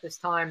center at this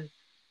time,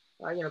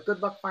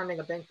 good luck finding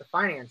a bank to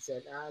finance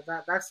it.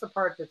 That's the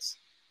part that's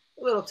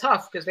a little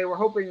tough, because they were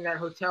hoping that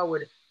hotel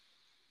would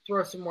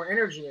throw some more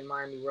energy in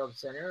Miami World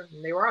Center,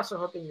 and they were also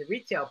hoping the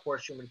retail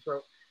portion would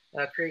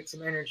create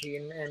some energy.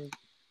 And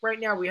right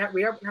now we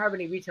don't have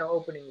any retail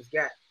openings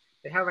yet.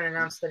 They haven't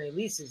announced any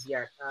leases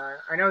yet.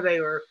 I know they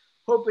were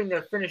hoping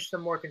to finish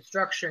some more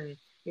construction.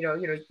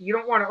 You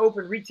don't want to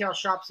open retail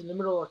shops in the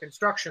middle of a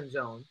construction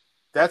zone.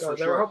 That's so for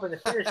they sure. were hoping to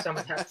finish some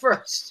of that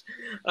first.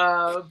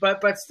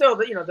 But still,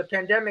 the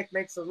pandemic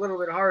makes it a little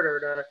bit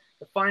harder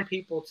to find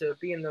people to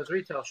be in those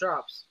retail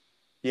shops.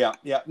 Yeah.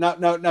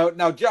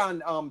 Now,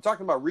 John,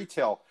 talking about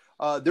retail,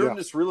 they're in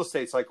this real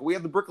estate cycle. We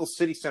have the Brickell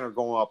City Center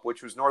going up,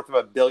 which was north of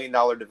 $1 billion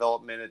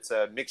development. It's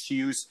a mixed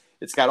use.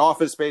 It's got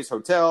office space,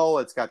 hotel.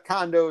 It's got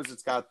condos.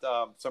 It's got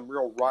some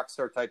real rock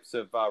star types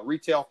of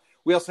retail.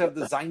 We also have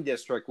the Zion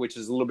District, which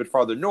is a little bit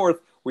farther north,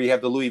 where you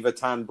have the Louis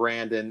Vuitton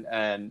brand and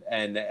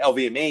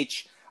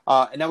LVMH.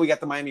 And now we got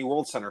the Miami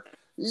World Center.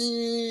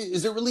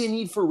 Is there really a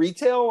need for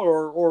retail,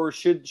 or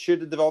should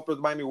the developer of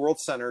the Miami World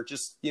Center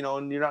just,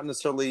 and you're not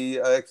necessarily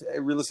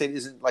real estate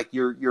isn't like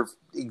your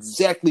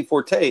exactly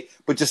forte,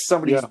 but just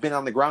somebody who's been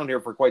on the ground here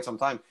for quite some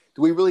time.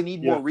 Do we really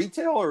need more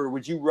retail, or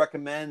would you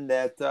recommend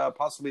that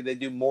possibly they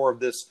do more of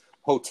this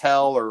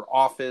hotel or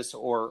office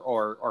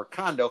or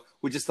condo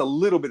with just a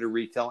little bit of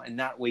retail and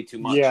not way too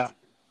much? Yeah,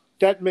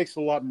 that makes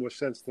a lot more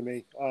sense to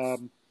me.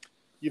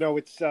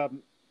 It's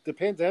the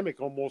pandemic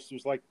almost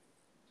was like,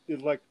 it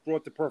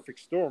brought the perfect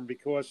storm,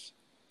 because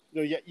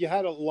you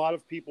had a lot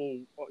of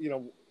people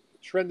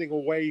trending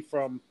away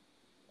from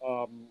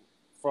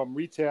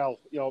retail.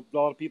 A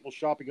lot of people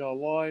shopping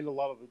online, a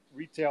lot of the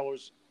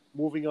retailers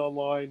moving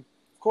online.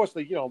 Of course,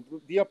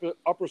 the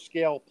upper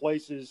scale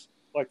places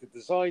like the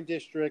Design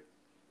District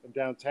and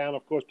downtown,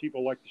 of course,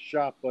 people like to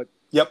shop. But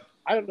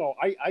I don't know.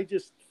 I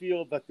just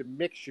feel that the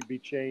mix should be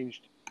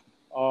changed.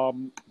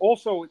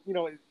 Also,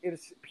 it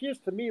appears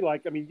to me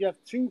like, you have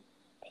two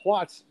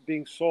plots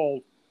being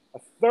sold. A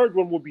third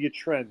one would be a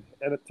trend,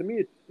 and to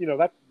me,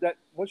 that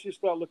once you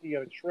start looking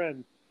at a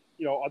trend,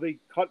 are they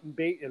cutting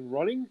bait and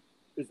running?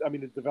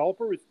 The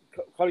developer is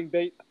cutting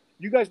bait.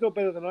 You guys know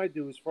better than I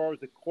do as far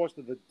as the cost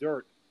of the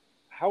dirt.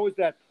 How is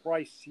that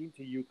price seem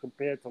to you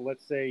compared to,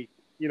 let's say,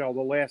 the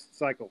last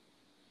cycle?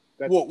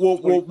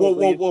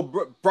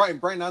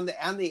 Brian, on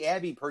the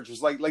Abbey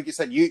purchase, like you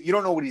said, you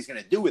don't know what he's going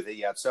to do with it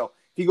yet. So if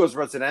he goes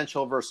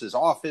residential versus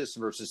office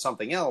versus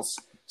something else.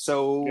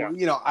 So,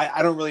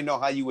 I don't really know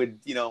how you would,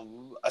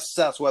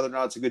 assess whether or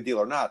not it's a good deal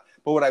or not.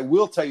 But what I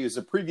will tell you is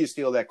the previous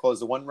deal that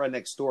closed, the one right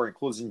next door, it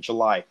closed in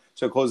July.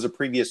 So it closed the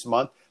previous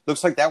month.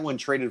 Looks like that one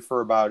traded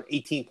for about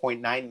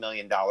 $18.9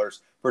 million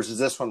versus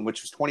this one,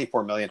 which was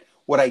 $24 million.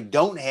 What I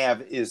don't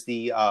have is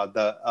the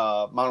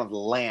amount of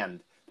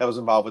land that was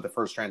involved with the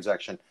first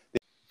transaction.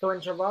 So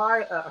in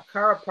July,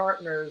 Akara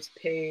Partners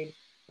paid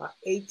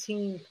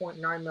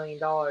 $18.9 million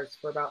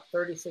for about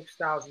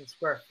 36,000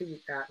 square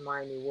feet at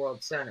Miami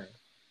World Center.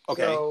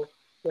 Okay. So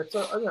it's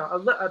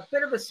a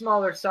bit of a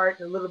smaller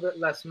site and a little bit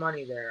less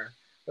money there,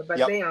 but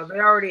they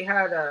already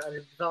had a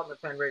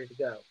development plan ready to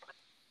go.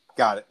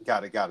 Got it.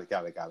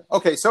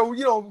 Okay,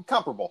 so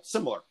comparable,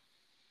 similar.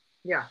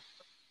 Yeah.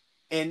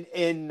 And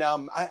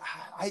I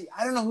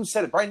don't know who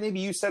said it, Brian.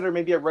 Maybe you said it, or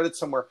maybe I read it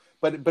somewhere.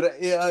 But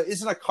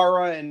isn't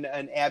Akara and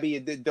Abbey,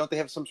 don't they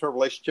have some sort of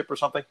relationship or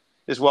something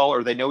as well,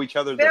 or they know each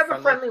other? They have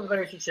a friendly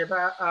relationship.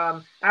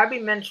 Abbey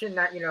mentioned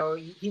that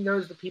he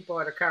knows the people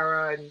at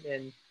Akara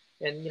and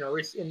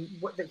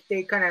what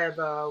they kind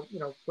of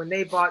when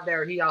they bought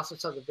there, he also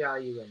saw the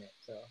value in it.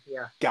 So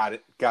yeah. Got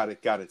it.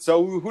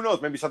 So who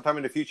knows? Maybe sometime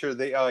in the future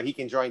he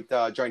can joint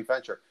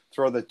venture,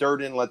 throw the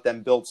dirt in, let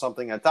them build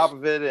something on top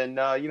of it, and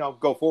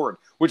go forward.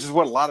 Which is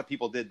what a lot of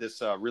people did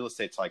this real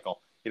estate cycle.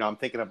 I'm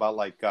thinking about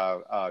like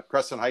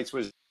Crescent Heights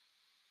was.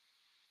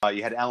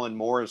 You had Alan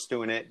Morris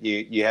doing it.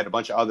 You had a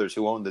bunch of others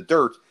who owned the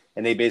dirt,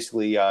 and they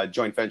basically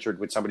joint ventured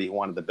with somebody who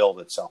wanted to build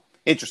it. So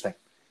interesting.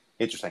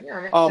 Interesting.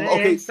 Yeah, and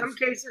Okay. in some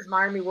cases,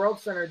 Miami World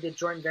Center did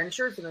joint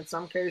ventures, and in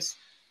some case,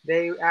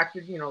 they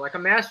acted, like a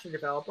master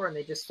developer, and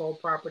they just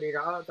sold property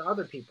to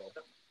other people.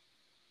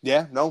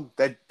 Yeah, no,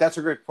 that's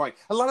a great point.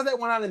 A lot of that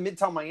went on in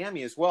Midtown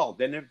Miami as well,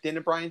 didn't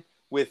it, Brian?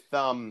 With with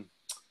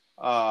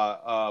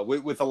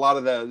a lot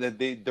of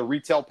the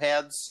retail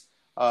pads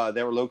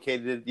that were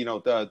located,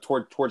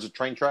 towards the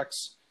train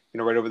tracks,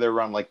 right over there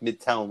around like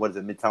Midtown. What is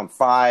it? Midtown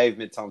 5,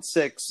 Midtown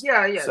 6.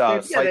 Yeah.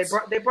 Sites.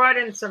 They brought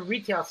in some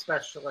retail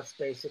specialists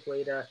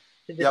basically to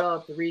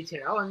develop the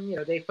retail,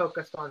 and they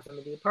focused on some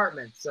of the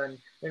apartments, and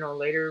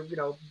later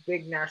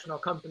big national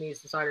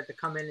companies decided to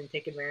come in and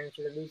take advantage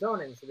of the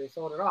rezoning, so they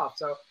sold it off.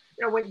 So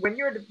when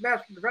you're a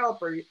master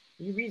developer,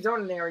 you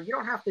rezone an area, you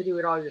don't have to do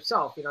it all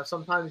yourself.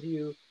 Sometimes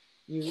you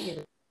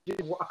do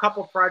a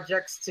couple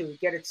projects to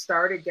get it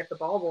started, get the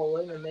ball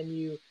rolling, and then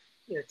you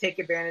take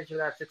advantage of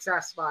that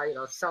success by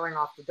selling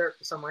off the dirt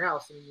to someone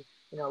else, and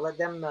let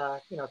them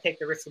take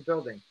the risk of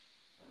building.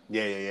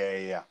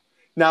 Yeah.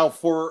 Now,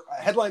 for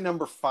headline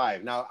number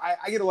 5, now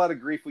I get a lot of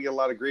grief. We get a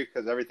lot of grief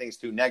because everything's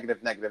too negative.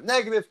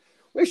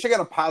 We actually got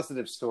a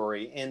positive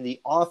story, and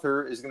the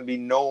author is going to be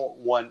no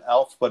one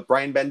else but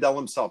Brian Bendel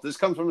himself. This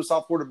comes from the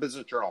South Florida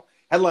Business Journal.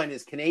 Headline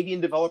is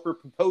Canadian developer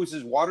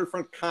proposes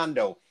waterfront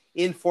condo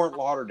in Fort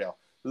Lauderdale.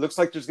 It looks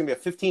like there's going to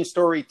be a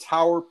 15-story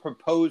tower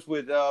proposed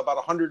with about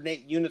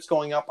 108 units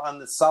going up on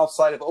the south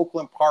side of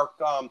Oakland Park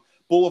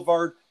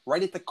Boulevard,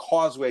 right at the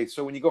causeway.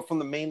 So when you go from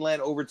the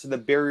mainland over to the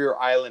Barrier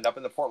Island up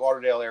in the Fort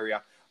Lauderdale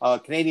area,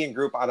 Canadian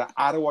group out of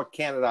Ottawa,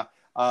 Canada,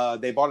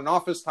 they bought an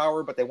office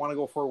tower, but they want to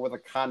go forward with a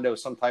condo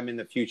sometime in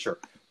the future.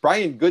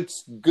 Brian,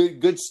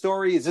 good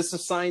story. Is this a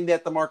sign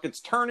that the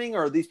market's turning,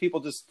 or are these people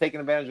just taking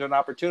advantage of an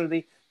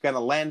opportunity, kind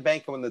of land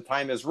bank, and when the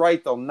time is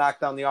right, they'll knock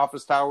down the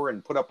office tower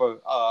and put up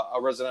a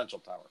residential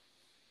tower?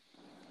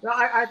 Well,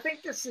 I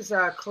think this is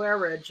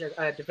Claridge,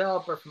 a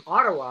developer from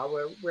Ottawa,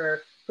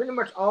 where pretty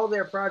much all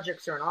their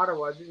projects are in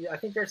Ottawa. I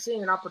think they're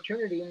seeing an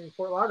opportunity in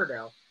Fort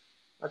Lauderdale.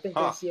 I think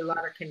they see a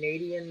lot of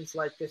Canadians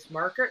like this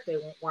market. They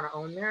won't want to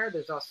own there.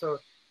 There's also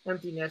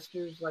empty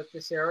nesters like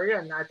this area,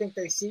 and I think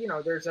they see,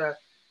 there's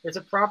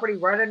a property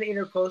right on the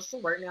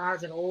Intercoastal. Right now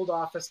has an old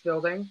office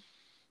building.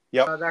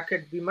 Yep. That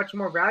could be much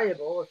more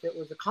valuable if it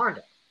was a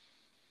condo.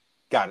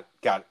 Got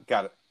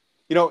it.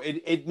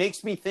 It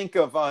makes me think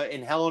of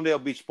in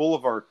Hallandale Beach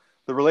Boulevard,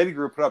 the Related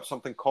Group put up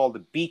something called the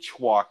Beach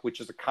Walk,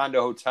 which is a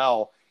condo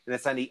hotel, and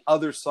it's on the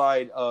other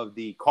side of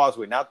the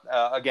causeway. Not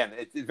again,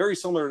 it's very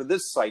similar to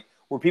this site,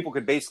 where people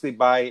could basically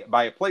buy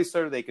a place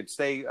there. They could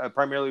stay.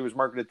 Primarily, it was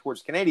marketed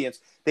towards Canadians.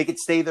 They could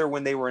stay there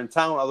when they were in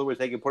town. Otherwise,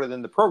 they could put it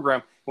in the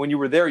program. When you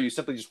were there, you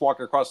simply just walk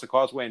across the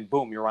causeway, and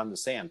boom, you're on the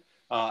sand.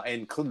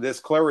 And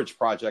this Claridge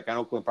project on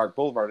Oakland Park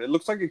Boulevard, it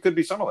looks like it could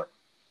be similar.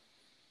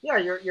 Yeah,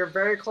 you're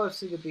very close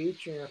to the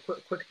beach.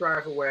 Quick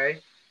drive away.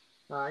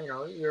 So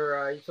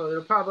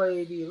it'll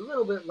probably be a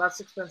little bit less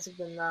expensive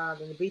than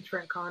the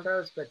beachfront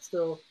condos, but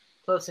still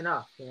close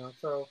enough.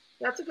 So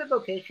that's a good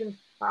location.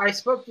 I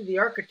spoke to the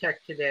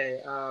architect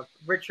today,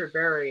 Richard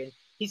Berry, and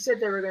he said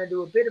they were going to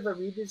do a bit of a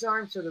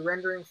redesign. So the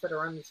renderings that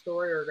are on the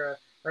story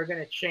are going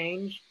to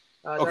change.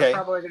 They're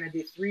probably going to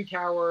do 3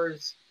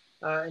 towers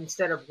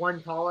instead of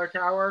 1 taller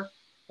tower.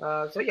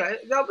 So yeah,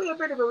 there'll be a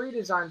bit of a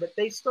redesign, but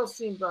they still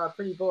seem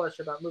pretty bullish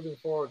about moving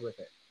forward with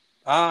it.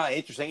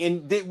 Interesting.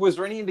 And was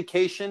there any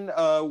indication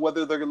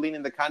whether they're going to lean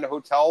in the condo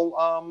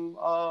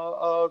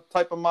hotel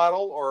type of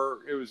model,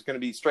 or it was going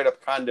to be straight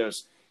up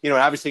condos?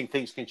 Obviously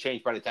things can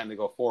change by the time they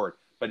go forward,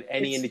 but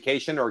any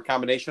indication or a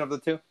combination of the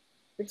two?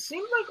 It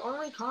seemed like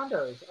only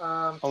condos.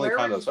 Only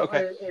condos.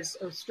 Okay. Is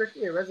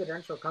strictly a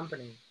residential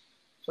company.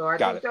 So I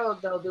think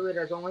they'll do it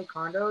as only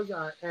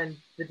condos, and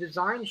the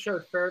design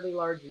showed fairly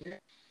large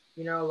units.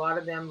 A lot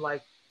of them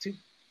like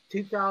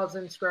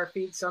 2,000 square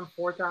feet, some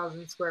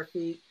 4,000 square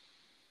feet.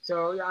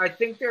 So I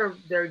think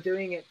they're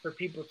doing it for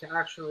people to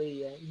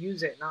actually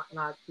use it,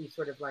 not be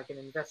sort of like an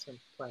investment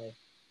play.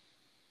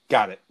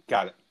 Got it.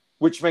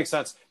 Which makes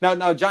sense.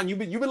 Now, John, you've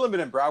been living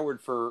in Broward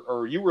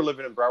you were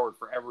living in Broward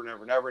forever and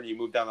ever and ever, and you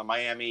moved down to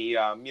Miami,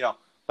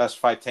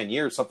 last 5-10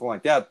 years, something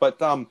like that.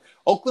 But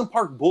Oakland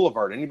Park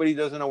Boulevard, anybody who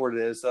doesn't know where it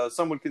is,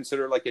 some would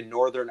consider it like a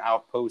northern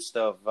outpost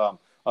of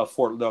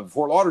Fort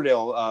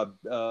Lauderdale,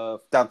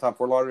 downtown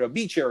Fort Lauderdale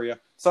beach area.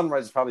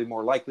 Sunrise is probably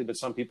more likely, but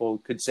some people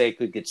could say it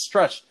could get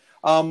stretched.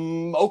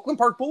 Oakland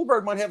Park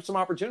Boulevard might have some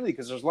opportunity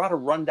because there's a lot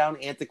of rundown,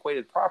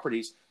 antiquated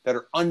properties that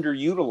are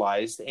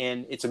underutilized,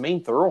 and it's a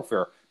main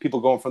thoroughfare. People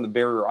going from the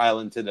Barrier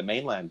Island to the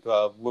mainland.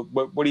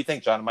 What do you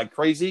think, John? Am I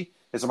crazy?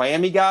 Is a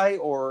Miami guy,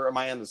 or am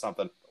I onto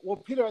something? Well,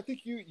 Peter, I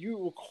think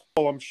you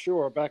recall, I'm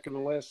sure, back in the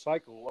last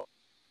cycle,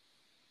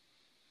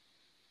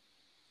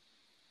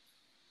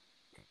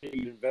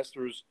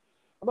 investors,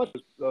 I'm not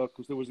just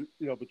because there was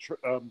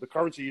the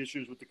currency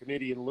issues with the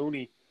Canadian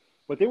loonie,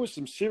 but there was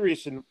some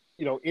serious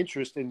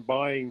interest in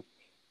buying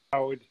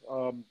Howard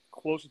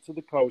closer to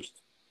the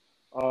coast,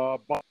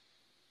 by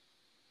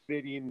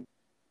Canadian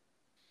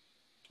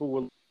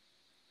tool.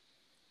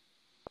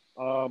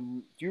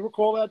 Do you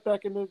recall that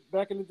back in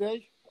the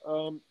day?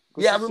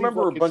 Yeah, I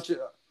remember a bunch of.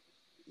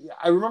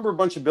 I remember a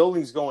bunch of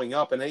buildings going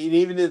up, and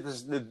even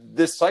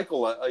this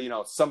cycle,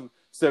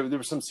 so there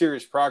was some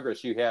serious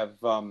progress. You have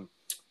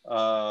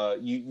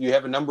you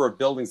have a number of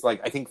buildings,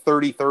 like I think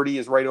 3030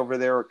 is right over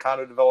there, a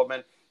condo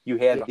development. You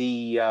had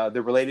the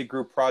Related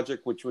Group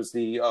project, which was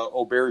the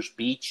Auberge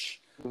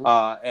Beach,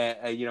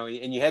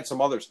 and you had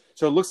some others.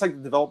 So it looks like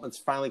the development's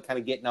finally kind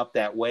of getting up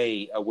that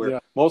way,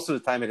 where most of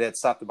the time it had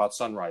stopped about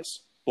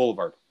Sunrise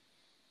Boulevard.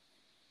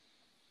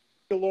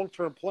 A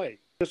long-term play,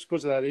 just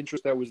because of that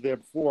interest that was there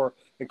before,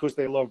 and because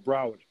they love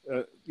Broward,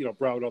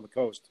 Broward on the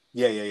coast.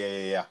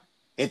 Yeah.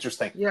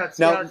 Interesting.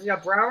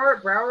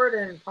 Broward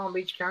and Palm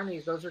Beach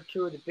counties, those are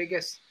two of the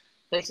biggest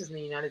places in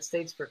the United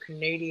States for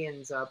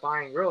Canadians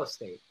buying real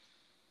estate.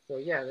 So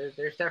yeah,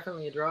 there's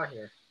definitely a draw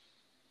here.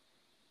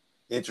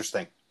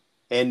 Interesting.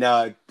 And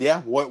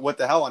what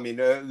the hell? I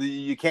mean,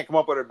 you can't come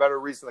up with a better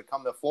reason to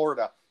come to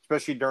Florida,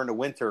 especially during the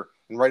winter,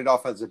 and write it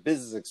off as a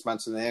business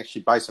expense, and then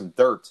actually buy some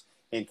dirt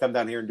and come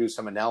down here and do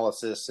some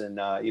analysis and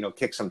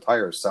kick some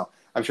tires. So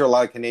I'm sure a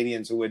lot of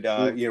Canadians who would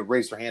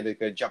raise their hand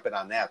to jump in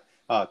on that.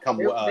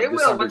 They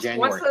will January.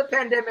 Once the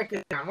pandemic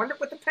is done.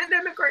 With the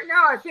pandemic right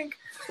now, I think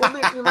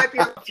we might be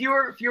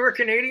fewer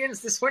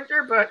Canadians this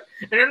winter, but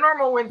in a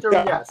normal winter,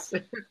 yes.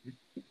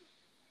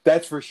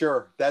 That's for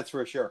sure.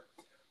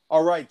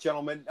 All right,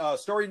 gentlemen.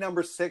 Story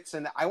number 6,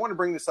 and I want to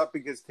bring this up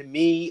because to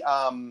me,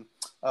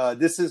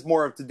 this is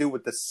more to do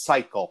with the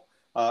cycle.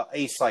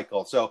 A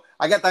cycle. So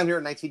I got down here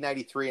in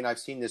 1993, and I've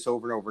seen this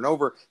over and over and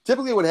over.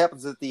 Typically what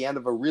happens at the end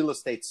of a real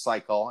estate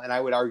cycle, and I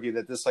would argue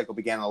that this cycle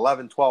began in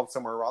 11, 12,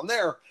 somewhere around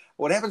there.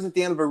 What happens at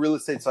the end of a real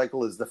estate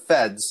cycle is the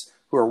feds,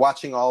 who are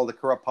watching all the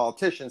corrupt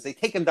politicians, they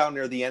take them down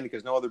near the end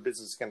because no other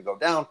business is going to go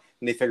down,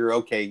 and they figure,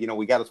 okay,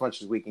 we got as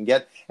much as we can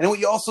get. And what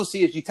you also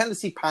see is you tend to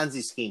see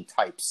Ponzi scheme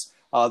types,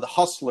 the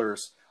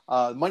hustlers.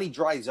 Money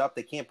dries up,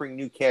 they can't bring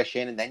new cash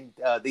in, and then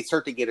they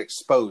start to get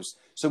exposed.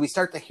 So we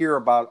start to hear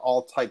about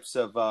all types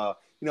of,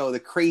 the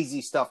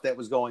crazy stuff that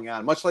was going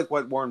on. Much like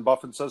what Warren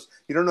Buffett says,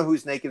 you don't know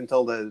who's naked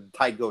until the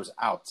tide goes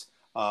out.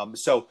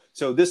 So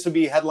this would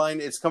be a headline.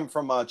 It's come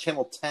from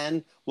Channel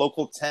 10,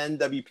 Local 10,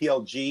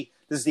 WPLG.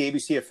 This is the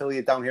ABC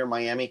affiliate down here in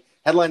Miami.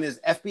 Headline is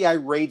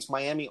FBI raids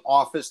Miami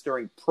office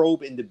during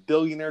probe into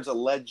billionaires'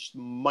 alleged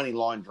money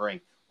laundering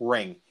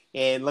ring.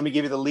 And let me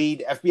give you the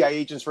lead. FBI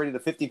agents raided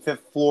the 55th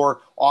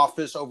floor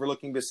office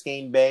overlooking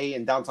Biscayne Bay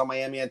in downtown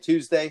Miami on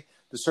Tuesday.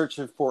 The search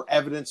for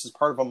evidence is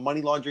part of a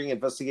money laundering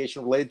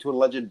investigation related to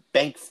alleged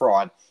bank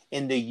fraud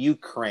in the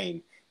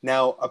Ukraine.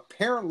 Now,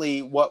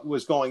 apparently, what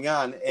was going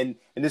on, and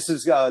this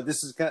is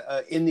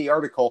in the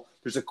article.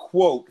 There's a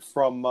quote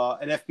from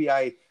an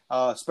FBI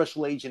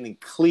special agent in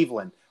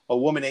Cleveland, a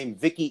woman named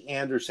Vicki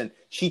Anderson.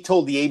 She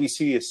told the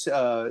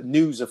ABC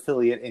News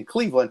affiliate in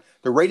Cleveland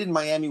the raid in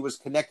Miami was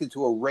connected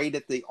to a raid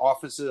at the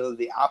offices of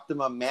the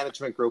Optima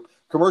Management Group,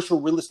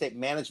 commercial real estate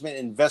management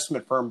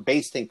investment firm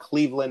based in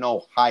Cleveland,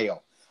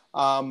 Ohio.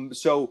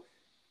 So,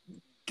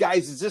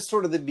 guys, is this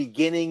sort of the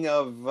beginning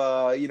of,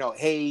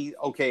 hey,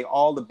 okay,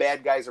 all the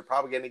bad guys are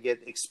probably going to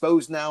get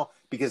exposed now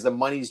because the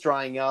money's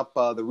drying up,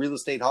 the real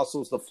estate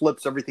hustles, the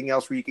flips, everything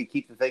else where you can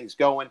keep the things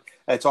going,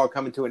 it's all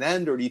coming to an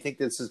end? Or do you think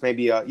this is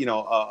maybe a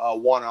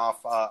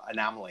one-off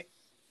anomaly?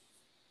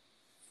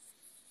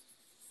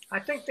 I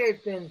think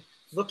they've been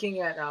looking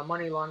at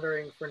money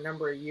laundering for a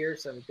number of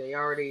years, and they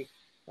already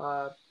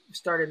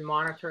started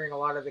monitoring a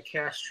lot of the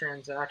cash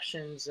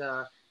transactions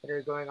that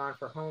are going on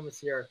for homes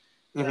here.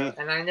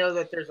 And I know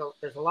that there's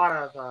a lot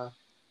of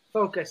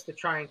focus to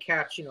try and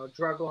catch,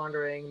 drug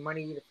laundering,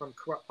 money from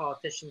corrupt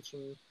politicians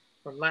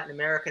from Latin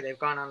America. They've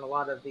gone on a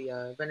lot of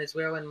the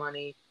Venezuelan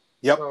money.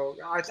 Yep. So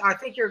I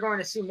think you're going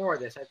to see more of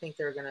this. I think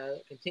they're going to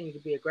continue to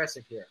be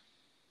aggressive here.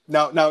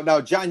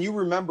 Now, John, you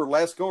remember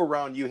last go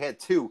around you had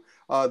two.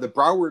 The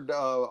Broward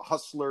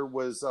hustler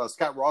was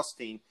Scott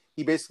Rothstein.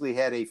 He basically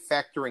had a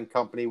factoring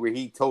company where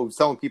he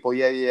telling people,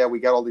 yeah, we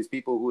got all these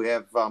people who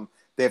have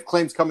they have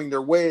claims coming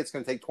their way. It's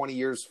going to take 20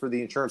 years for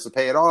the insurance to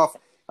pay it off.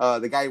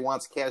 The guy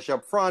wants cash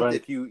up front. Right.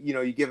 If you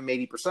give him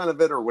 80% of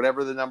it or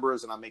whatever the number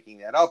is, and I'm making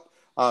that up,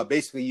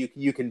 basically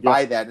you can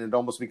buy that, and it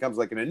almost becomes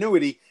like an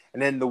annuity.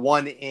 And then the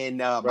one in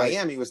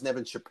Miami was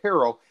Nevin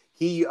Shapiro.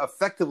 He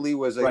effectively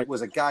was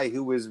a guy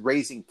who was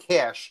raising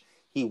cash.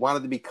 He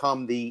wanted to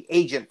become the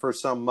agent for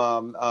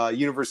some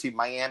University of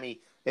Miami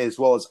as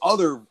well as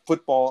other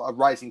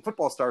rising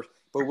football stars.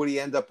 But what he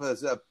ended up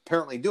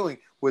apparently doing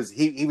was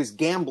he was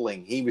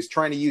gambling. He was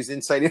trying to use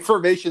inside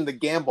information to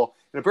gamble,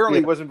 and apparently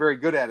he wasn't very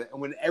good at it. And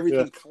when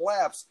everything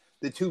collapsed,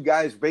 the two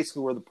guys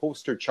basically were the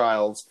poster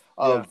childs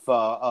of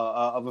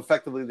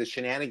effectively the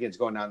shenanigans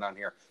going on down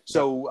here.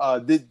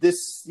 So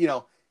this,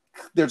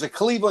 there's a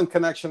Cleveland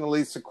connection, at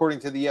least according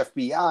to the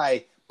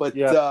FBI. But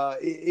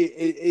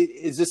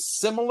is this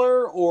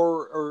similar,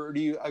 or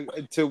do you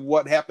to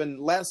what happened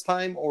last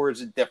time, or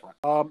is it different?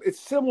 It's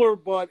similar,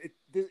 but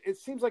it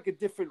seems like a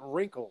different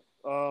wrinkle.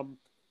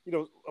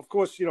 Of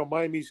course,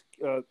 Miami's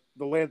the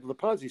land of the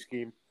Ponzi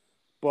scheme,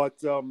 but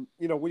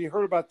when you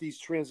heard about these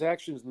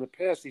transactions in the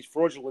past, these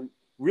fraudulent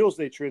real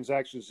estate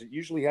transactions, it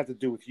usually had to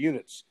do with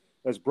units,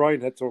 as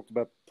Brian had talked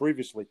about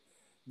previously.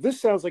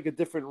 This sounds like a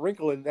different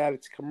wrinkle in that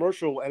it's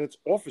commercial and it's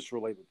office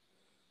related.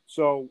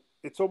 So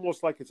it's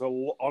almost like it's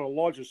on a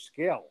larger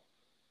scale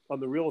on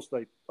the real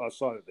estate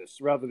side of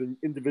this, rather than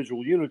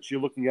individual units.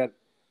 You're looking at,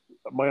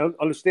 my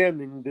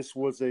understanding, this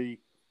was the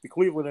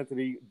Cleveland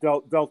entity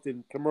dealt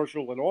in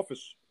commercial and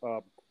office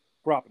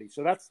property.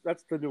 So that's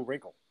the new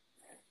wrinkle.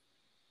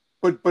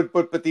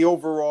 But the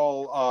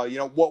overall,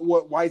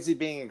 why is it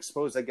being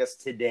exposed? I guess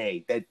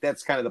today,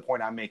 that's kind of the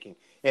point I'm making.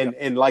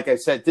 And like I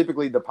said,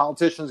 typically the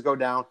politicians go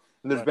down,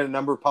 and there's been a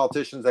number of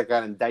politicians that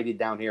got indicted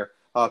down here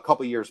a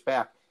couple years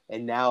back.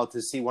 And now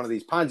to see one of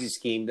these Ponzi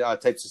scheme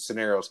types of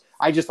scenarios,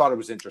 I just thought it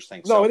was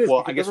interesting. No, it is.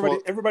 Well, I guess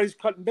everybody's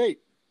cutting bait.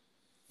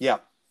 Yeah.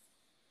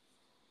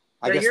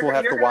 I guess we'll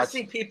have to watch.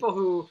 See people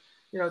who,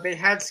 they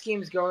had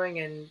schemes going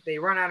and they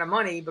run out of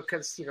money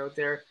because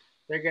they're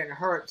getting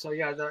hurt. So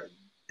yeah,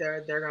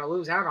 they're going to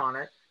lose out on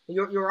it.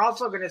 You're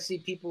also going to see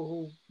people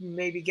who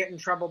maybe get in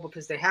trouble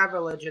because they have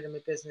a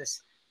legitimate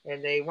business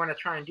and they want to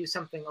try and do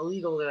something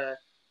illegal to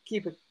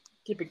keep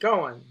it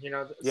going.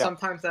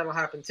 Sometimes that'll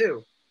happen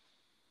too.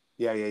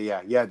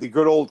 Yeah. The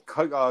good old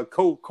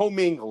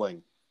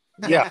commingling.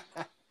 Yeah.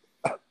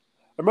 I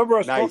remember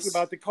us talking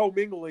about the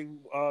commingling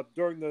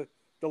during the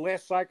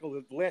last cycle,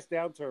 the last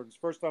downturns.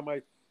 First time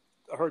I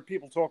heard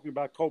people talking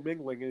about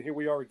commingling, and here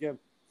we are again.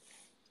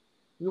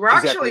 We were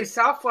actually,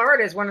 South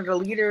Florida is one of the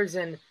leaders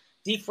in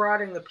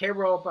defrauding the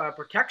payroll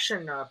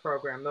protection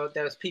program,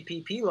 those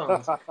PPP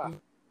loans.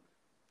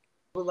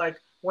 Who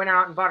went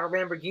out and bought a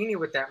Lamborghini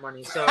with that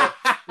money. So,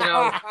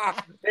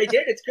 they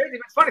did. It's crazy.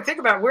 It's funny to think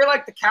about. We're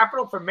like the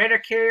capital for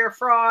Medicare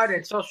fraud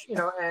and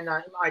social, and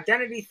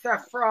identity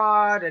theft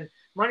fraud and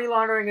money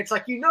laundering. It's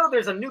like,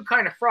 there's a new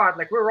kind of fraud.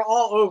 Like we're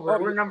all over.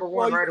 We're number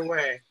one right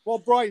away. Well,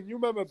 Brian, you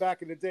remember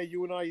back in the day,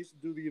 you and I used to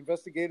do the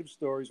investigative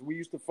stories. We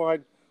used to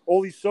find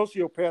all these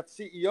sociopath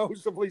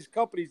CEOs of these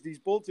companies, these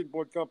bulletin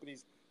board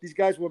companies. These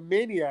guys were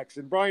maniacs,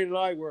 and Brian and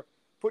I were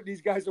putting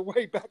these guys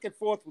away back and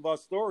forth with our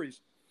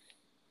stories.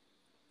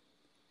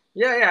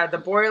 Yeah, the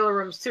boiler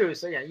rooms too.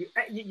 So yeah,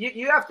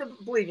 you have to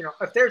believe,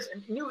 if there's a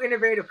new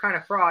innovative kind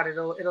of fraud,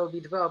 it'll be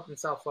developed in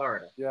South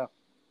Florida. Yeah.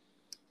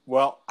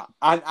 Well,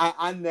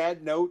 on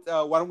that note,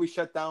 why don't we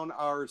shut down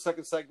our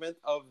second segment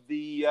of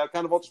the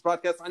Kind of Vultures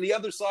podcast? On the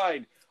other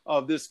side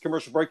of this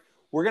commercial break,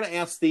 we're going to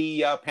ask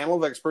the panel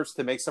of experts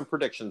to make some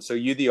predictions. So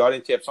you, the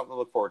audience, you have something to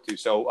look forward to.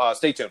 So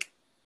stay tuned.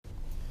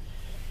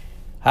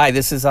 Hi,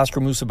 this is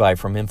Oscar Musabai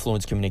from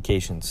Influence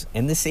Communications.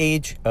 In this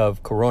age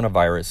of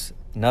coronavirus,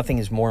 nothing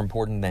is more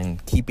important than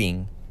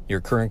keeping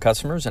your current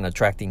customers and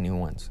attracting new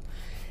ones.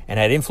 And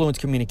at Influence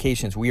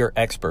Communications, we are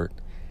expert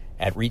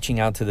at reaching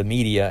out to the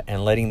media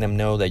and letting them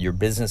know that your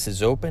business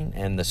is open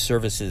and the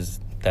services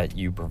that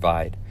you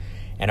provide.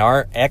 And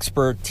our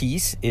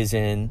expertise is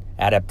in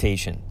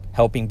adaptation,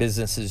 helping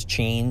businesses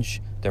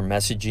change their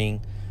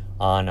messaging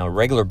on a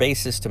regular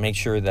basis to make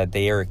sure that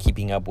they are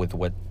keeping up with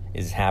what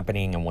is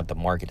happening and what the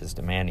market is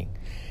demanding.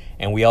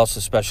 And we also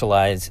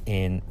specialize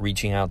in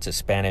reaching out to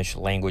Spanish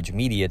language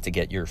media to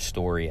get your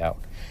story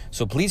out.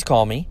 So please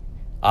call me,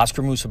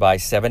 Oscar Musabai,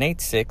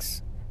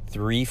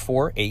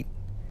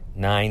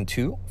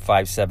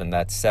 786-348-9257.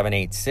 That's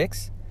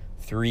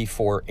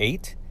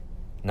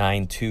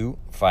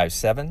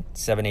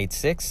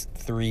 786-348-9257.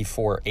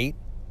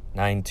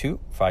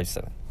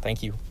 786-348-9257.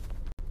 Thank you.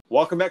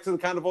 Welcome back to the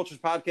Kind of Vultures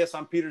podcast.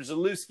 I'm Peter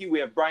Zalewski. We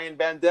have Brian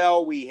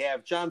Bandel. We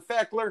have John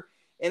Fackler.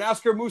 And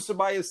Oscar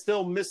Musabai is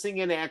still missing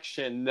in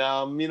action.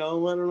 I don't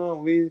know.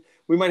 We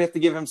might have to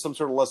give him some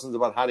sort of lessons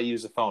about how to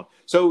use a phone.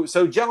 So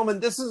gentlemen,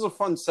 this is a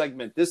fun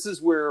segment. This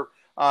is where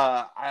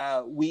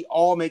we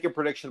all make a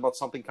prediction about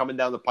something coming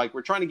down the pike.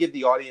 We're trying to give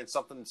the audience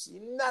something,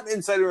 not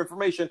insider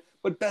information,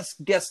 but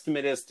best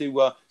guesstimate as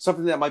to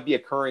something that might be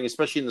occurring,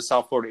 especially in the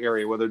South Florida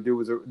area, whether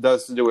it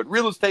does to do with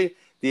real estate,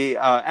 the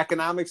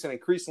economics, and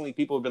increasingly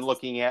people have been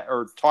looking at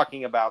or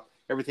talking about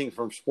everything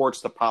from sports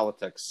to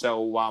politics.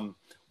 So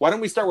why don't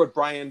we start with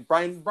Brian?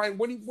 Brian,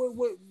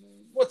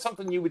 what's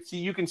something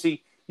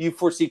you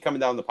foresee coming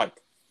down the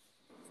pike?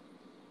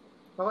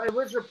 Well, it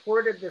was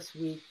reported this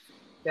week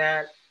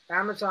that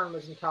Amazon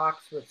was in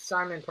talks with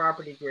Simon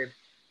Property Group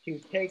to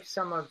take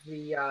some of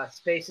the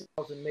spaces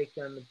and make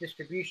them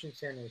distribution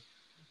centers.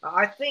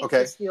 I think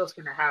this deal is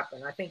going to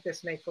happen. I think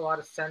this makes a lot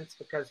of sense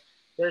because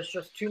there's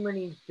just too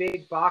many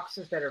big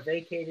boxes that are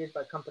vacated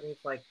by companies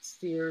like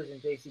Sears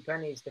and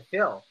JCPenney's to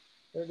fill.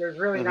 There's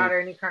really not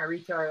any kind of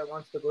retailer that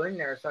wants to go in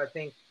there. So I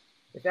think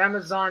if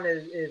Amazon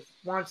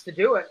wants to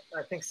do it,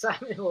 I think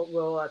Simon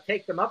will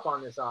take them up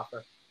on this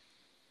offer.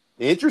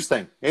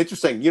 Interesting.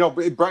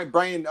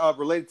 Brian,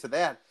 related to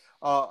that,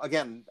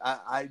 again,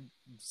 I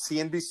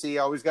CNBC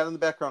always got in the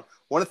background.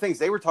 One of the things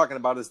they were talking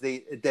about is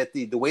that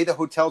the way the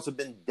hotels have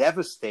been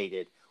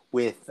devastated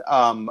with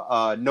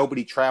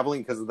nobody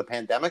traveling because of the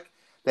pandemic,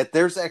 that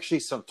there's actually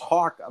some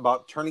talk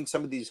about turning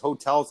some of these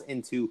hotels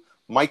into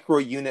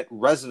micro-unit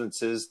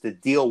residences to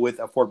deal with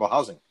affordable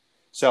housing.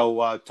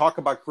 So talk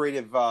about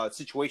creative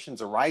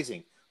situations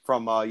arising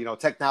from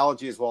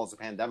technology as well as the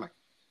pandemic.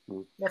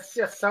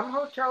 Yes, some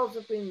hotels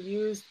have been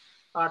used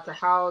to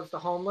house the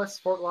homeless.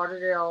 Fort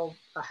Lauderdale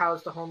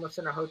housed the homeless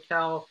in a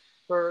hotel.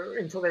 for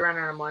until they ran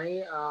out of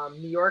money.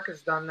 New York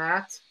has done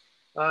that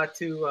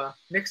to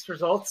mixed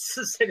results,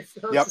 to say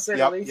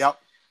the least. Yep.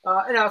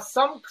 Now,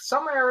 some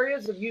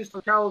areas have used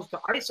hotels to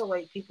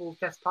isolate people who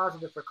test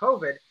positive for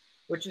COVID,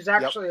 which is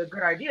actually a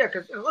good idea.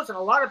 Because listen,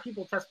 a lot of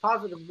people test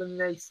positive when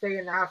they stay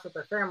in the house with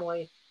their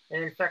family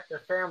and infect their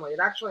family. It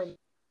actually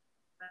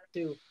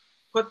to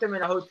put them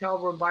in a hotel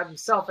room by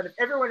themselves. And if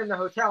everyone in the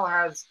hotel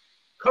has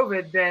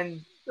COVID,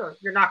 then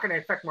you're not going to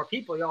infect more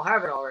people. You'll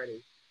have it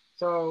already.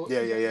 So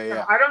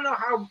yeah. I don't know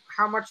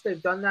how much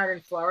they've done that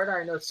in Florida.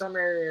 I know some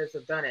areas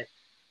have done it.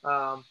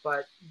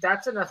 But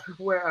that's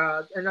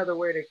another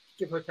way to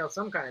give hotels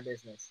some kind of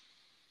business.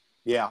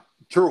 Yeah,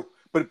 true.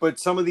 But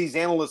some of these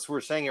analysts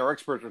were saying, or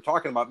experts were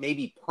talking about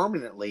maybe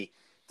permanently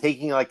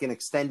taking like an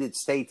extended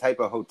stay type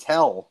of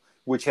hotel,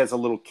 which has a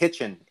little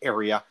kitchen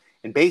area,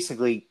 and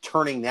basically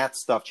turning that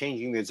stuff,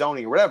 changing the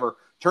zoning or whatever,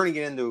 turning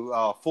it into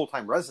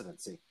full-time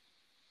residency.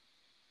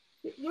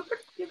 You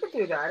could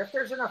do that if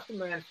there's enough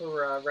demand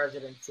for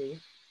residency.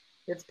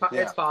 It's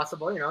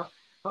possible,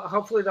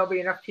 Hopefully there'll be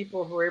enough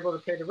people who are able to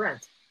pay the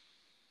rent.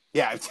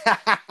 Yeah,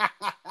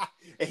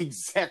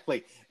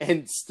 exactly.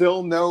 And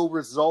still no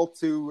result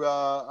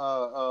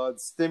to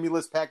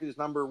stimulus package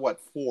number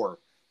 4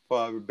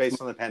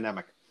 based on the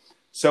pandemic.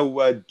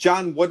 So,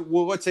 John,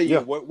 what say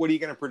you? What are you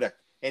going to predict?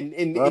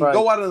 And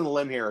go out on a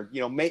limb here.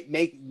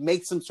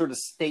 Make some sort of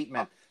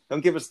statement.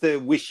 Don't give us the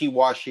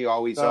wishy-washy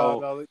always.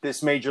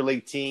 This major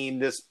league team,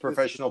 this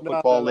professional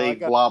football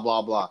league, blah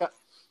blah blah.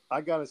 I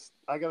got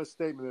a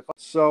statement.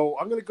 So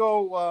I'm going to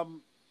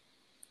go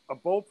a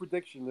bold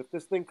prediction. If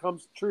this thing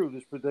comes true,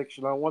 this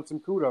prediction, I want some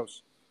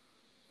kudos.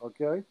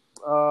 Okay,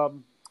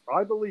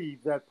 I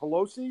believe that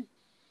Pelosi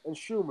and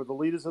Schumer, the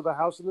leaders of the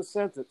House and the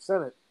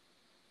Senate,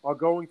 are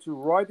going to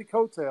ride the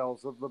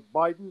coattails of the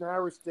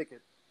Biden-Harris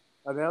ticket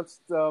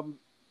announced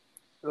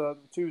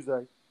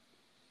Wednesday.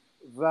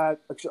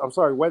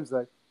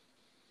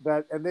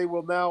 And they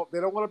will now. They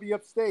don't want to be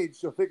upstage,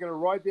 so they're going to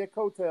ride their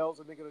coattails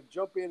and they're going to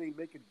jump in and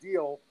make a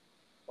deal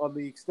on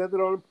the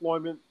extended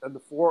unemployment and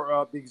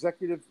the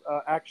executive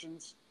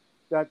actions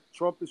that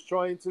Trump is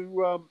trying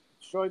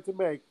to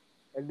make,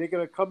 and they're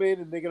going to come in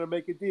and they're going to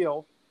make a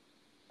deal,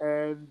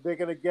 and they're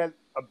going to get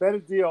a better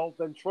deal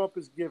than Trump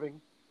is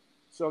giving.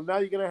 So now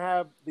you're going to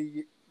have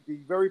the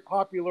very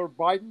popular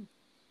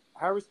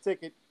Biden-Harris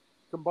ticket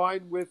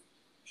combined with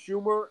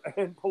Schumer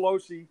and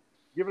Pelosi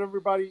giving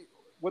everybody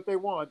what they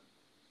want,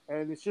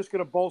 and it's just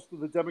going to bolster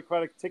the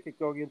Democratic ticket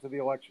going into the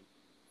election.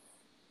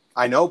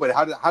 I know, but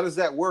how does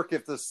that work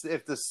if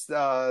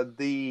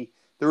the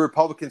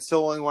Republicans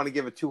still only want to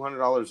give it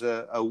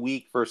 $200 a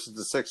week versus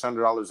the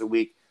 $600 a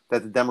week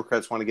that the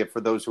Democrats want to give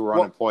for those who are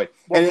unemployed?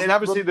 And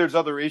obviously there's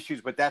other issues,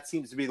 but that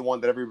seems to be the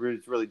one that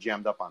everybody's really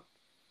jammed up on.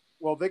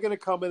 Well, they're going to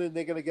come in and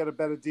they're going to get a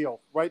better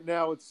deal. Right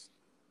now,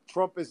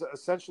 Trump is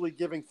essentially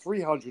giving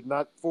 $300,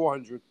 not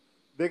 $400.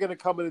 They're going to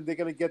come in and they're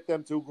going to get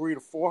them to agree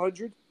to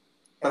 $400.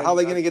 But how are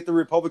they going to get the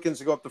Republicans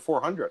to go up to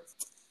 $400?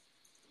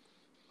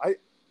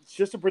 It's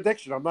just a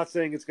prediction. I'm not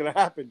saying it's going to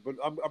happen, but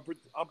I'm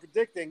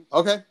predicting.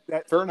 Okay,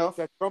 that fair enough.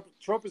 That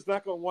Trump is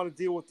not going to want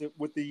to deal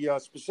with the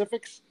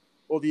specifics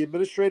or the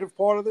administrative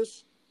part of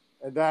this,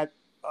 and that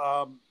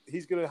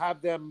he's going to have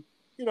them,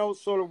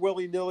 sort of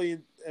willy-nilly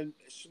and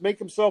make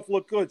himself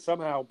look good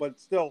somehow. But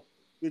still,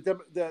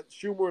 that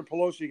Schumer and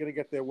Pelosi are going to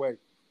get their way.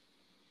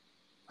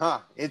 Huh?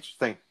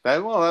 Interesting.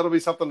 That'll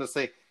be something to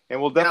see, and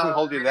we'll definitely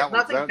hold you to that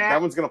one.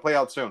 That one's going to play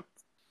out soon.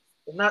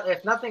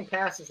 If nothing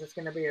passes, it's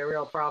going to be a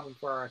real problem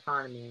for our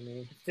economy. I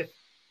mean,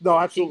 no,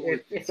 absolutely.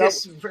 If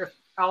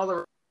all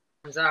the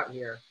comes out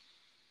here.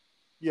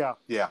 Yeah.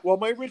 Well,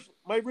 my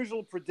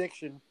original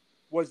prediction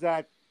was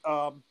that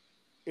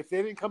if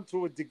they didn't come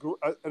to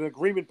an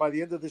agreement by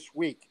the end of this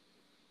week,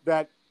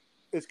 that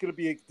it's going to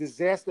be a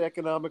disaster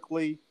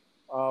economically.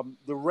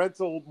 The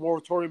rental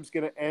moratorium is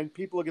going to end.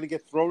 People are going to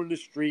get thrown in the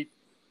street,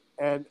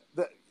 and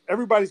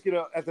everybody's going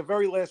to, at the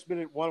very last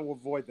minute, want to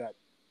avoid that.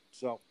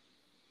 So.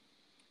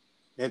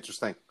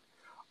 Interesting.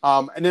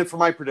 And then for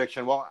my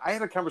prediction, I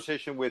had a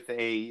conversation with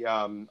a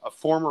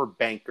former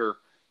banker.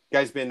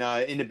 Guy's been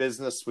in the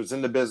business, was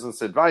in the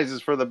business,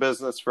 advises for the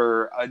business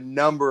for a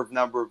number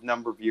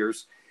of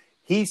years.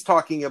 He's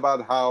talking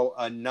about how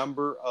a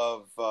number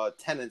of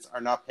tenants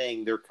are not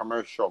paying their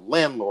commercial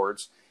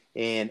landlords.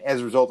 And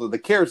as a result of the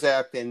CARES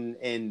Act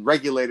and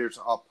regulators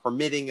are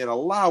permitting and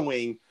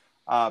allowing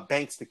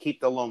banks to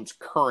keep the loans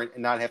current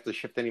and not have to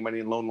shift any money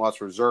in loan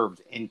loss reserves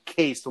in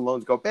case the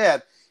loans go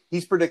bad.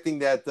 He's predicting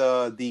that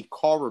the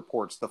call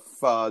reports, the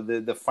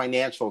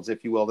financials,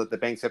 if you will, that the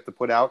banks have to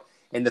put out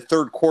in the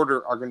third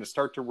quarter are going to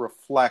start to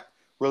reflect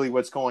really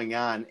what's going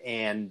on.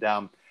 And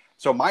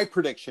so my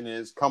prediction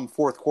is come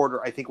fourth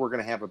quarter, I think we're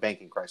going to have a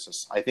banking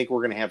crisis. I think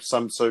we're going to have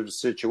some sort of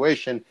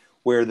situation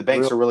where the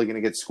banks are really going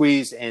to get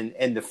squeezed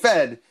and the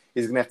Fed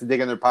is going to have to dig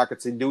in their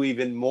pockets and do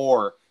even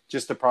more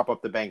just to prop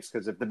up the banks.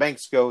 Because if the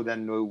banks go,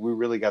 then we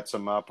really got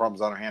some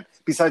problems on our hand,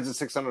 besides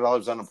the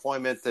 $600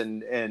 unemployment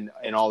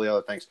and all the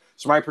other things.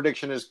 So my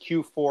prediction is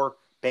Q4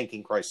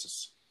 banking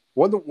crisis.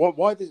 Why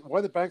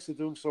the banks are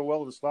doing so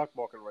well in the stock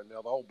market right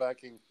now? The whole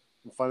banking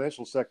the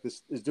financial sector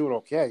is doing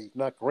okay,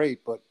 not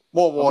great, but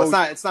well,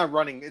 it's not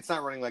running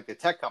like the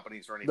tech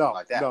companies or anything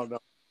like that.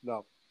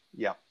 No.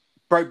 Yeah,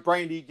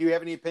 Brian, do you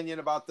have any opinion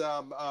about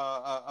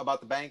the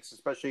banks,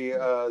 especially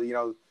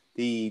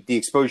the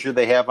exposure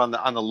they have on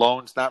the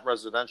loans, not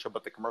residential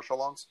but the commercial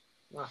loans?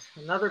 Well,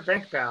 another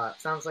bank bailout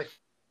sounds like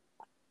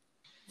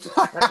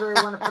that's where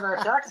we want to put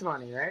our tax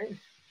money, right?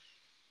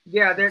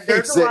 Yeah,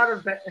 there's a lot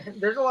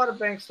of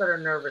banks that are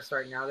nervous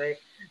right now.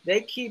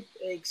 They keep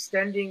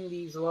extending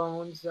these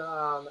loans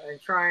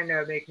and trying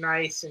to make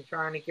nice and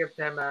trying to give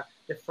them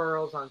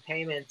deferrals on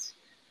payments.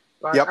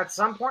 But at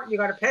some point, you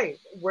got to pay.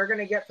 We're going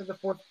to get to the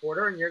fourth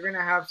quarter, and you're going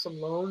to have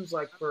some loans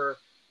like for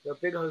the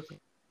big hotels,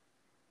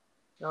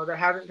 that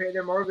haven't paid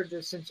their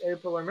mortgages since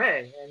April or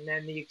May. And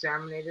then the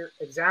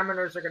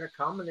examiners are going to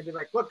come and they'll be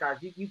like, look, guys,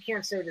 you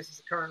can't say this is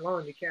a current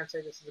loan. You can't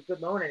say this is a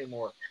good loan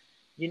anymore.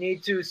 You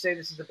need to say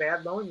this is a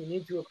bad loan. You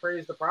need to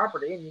appraise the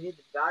property, and you need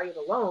to value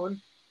the loan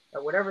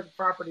at whatever the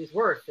property is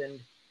worth. And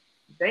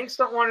banks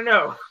don't want to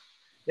know.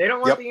 They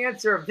don't want the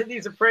answer of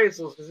these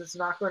appraisals because it's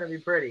not going to be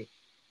pretty.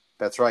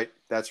 That's right.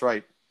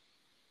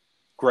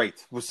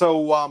 Great. So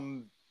why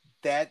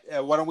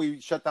don't we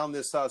shut down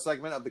this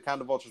segment of the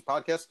Condo Vultures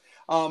podcast?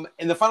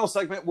 In the final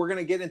segment, we're going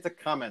to get into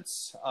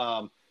comments.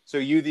 So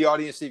you, the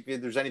audience, if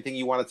there's anything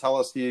you want to tell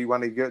us, you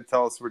want to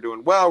tell us we're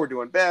doing well, we're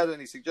doing bad,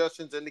 any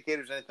suggestions,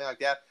 indicators, anything like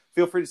that,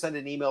 feel free to send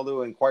an email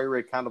to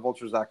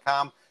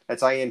inquiry@condovultures.com.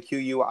 That's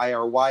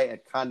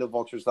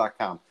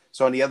INQUIRY@condovultures.com.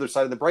 So on the other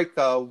side of the break,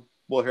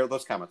 we'll hear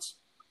those comments.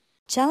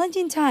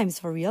 Challenging times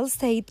for real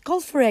estate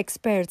call for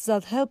experts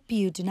that help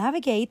you to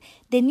navigate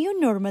the new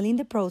normal in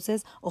the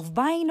process of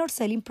buying or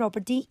selling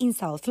property in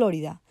South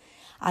Florida.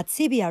 At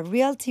CBR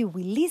Realty,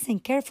 we listen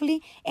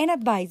carefully and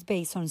advise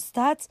based on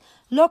stats,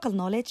 local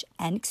knowledge,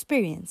 and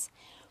experience.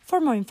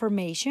 For more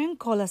information,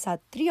 call us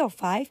at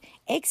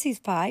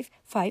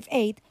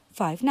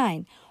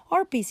 305-865-5859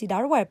 or visit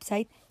our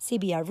website,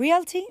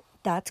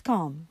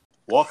 cbrrealty.com.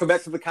 Welcome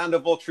back to the Condo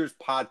Vultures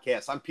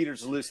podcast. I'm Peter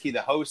Zalewski,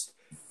 the host.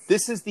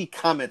 This is the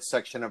comments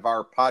section of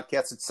our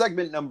podcast. It's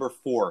segment number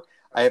 4.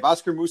 I have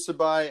Oscar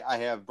Musabai, I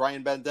have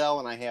Brian Bendel,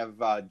 and I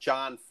have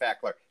John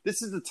Fackler.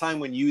 This is the time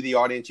when you, the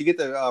audience, you get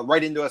to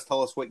write into us,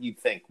 tell us what you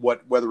think,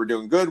 whether we're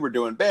doing good, we're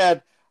doing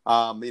bad,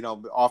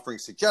 offering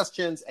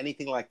suggestions,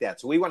 anything like that.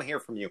 So we want to hear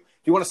from you.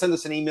 If you want to send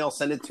us an email,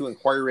 send it to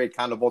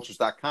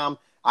inquiry@condovultures.com,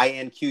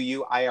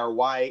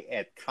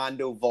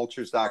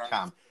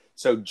 INQUIRY@condovultures.com.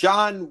 So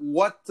John,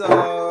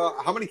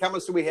 how many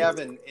comments do we have,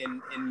 and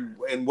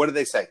what do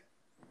they say?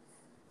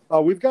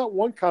 We've got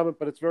one comment,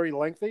 but it's very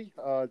lengthy,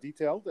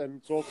 detailed,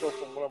 and it's also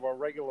from one of our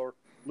regular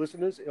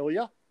listeners,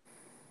 Ilya,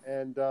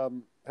 and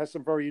has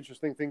some very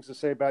interesting things to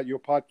say about your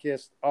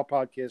podcast, our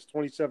podcast,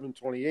 27 and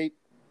 28,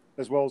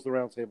 as well as the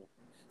roundtable.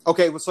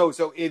 Okay, well,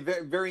 so a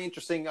very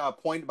interesting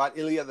point about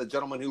Ilya, the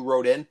gentleman who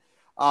wrote in.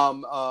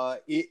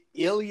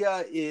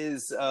 Ilya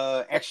is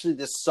actually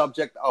the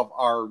subject of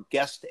our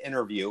guest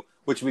interview,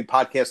 which will be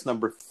podcast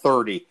number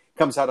 30.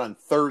 Comes out on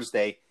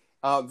Thursday.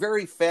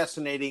 Very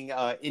fascinating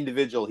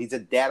individual. He's a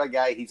data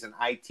guy. He's an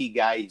IT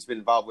guy. He's been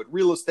involved with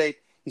real estate.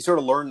 He sort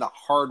of learned the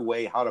hard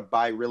way how to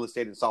buy real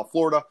estate in South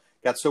Florida.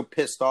 Got so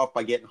pissed off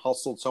by getting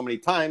hustled so many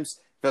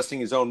times, investing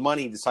his own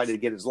money, decided to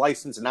get his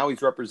license. And now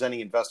he's representing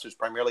investors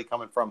primarily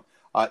coming from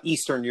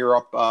Eastern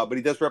Europe. But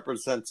he does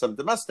represent some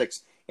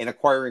domestics in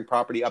acquiring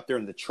property up there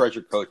in the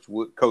Treasure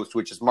Coast,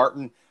 which is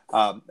Martin,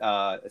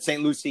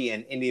 St. Lucie,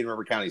 and Indian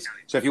River counties.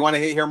 So if you want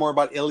to hear more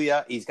about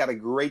Ilya, he's got a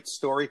great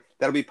story.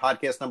 That'll be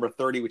podcast number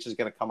 30, which is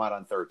going to come out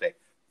on Thursday.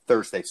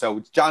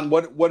 So, John,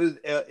 what does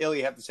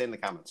Ilya have to say in the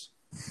comments?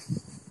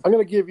 I'm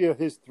going to give you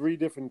his 3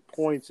 different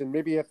points, and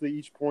maybe after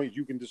each point,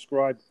 you can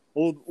describe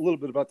a little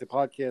bit about the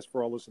podcast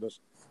for our listeners.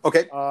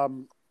 Okay.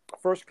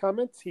 First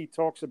comment, he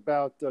talks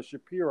about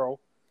Shapiro,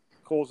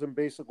 calls him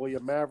basically a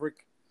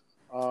maverick.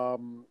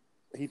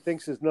 He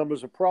thinks his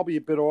numbers are probably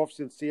a bit off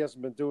since he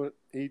hasn't been doing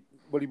it.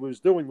 What he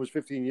was doing was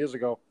 15 years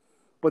ago,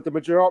 but the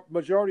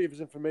majority of his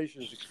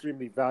information is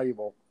extremely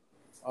valuable.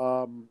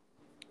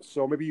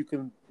 So maybe you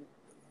can.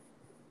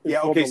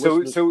 Yeah. Okay.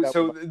 So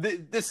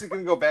this is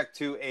going to go back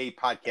to a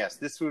podcast.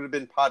 This would have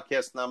been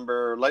podcast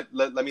number. Let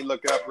me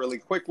look it up really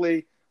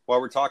quickly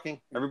while we're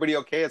talking. Everybody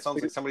okay? It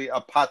sounds like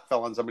a pot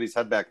fell on somebody's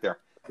head back there.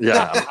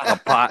 Yeah, a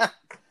pot.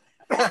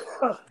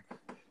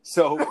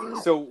 So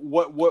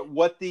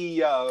what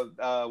the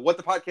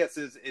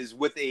podcast is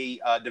with a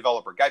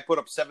developer. Guy put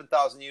up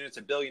 7,000 units,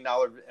 $1 billion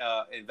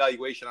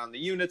valuation on the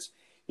units.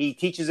 He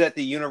teaches at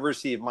the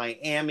University of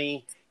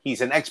Miami.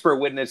 He's an expert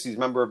witness. He's a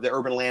member of the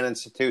Urban Land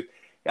Institute.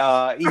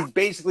 He's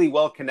basically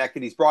well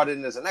connected. He's brought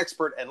in as an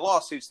expert in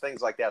lawsuits,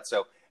 things like that.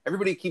 So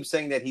everybody keeps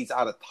saying that he's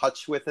out of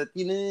touch with it.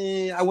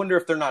 I wonder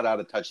if they're not out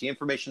of touch. The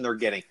information they're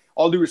getting,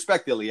 all due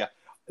respect, Ilya,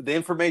 the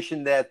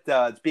information that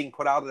is being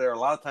put out there a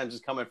lot of times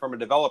is coming from a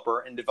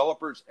developer, and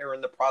developers are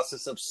in the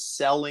process of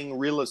selling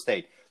real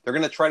estate. They're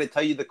going to try to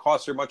tell you the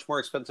costs are much more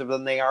expensive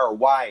than they are.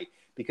 Why?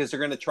 Because they're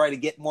going to try to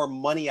get more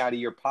money out of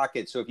your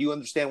pocket. So if you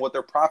understand what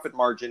their profit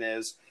margin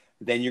is,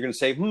 then you're going to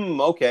say,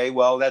 okay,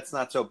 well, that's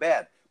not so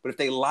bad. But if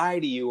they lie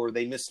to you or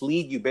they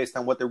mislead you based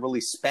on what they're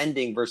really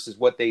spending versus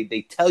what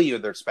they tell you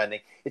they're spending,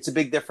 it's a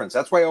big difference.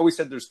 That's why I always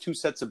said there's two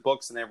sets of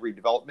books in every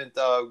development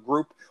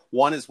group.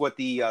 One is what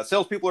the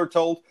salespeople are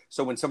told.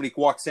 So when somebody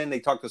walks in,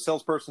 they talk to the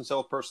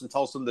salesperson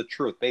tells them the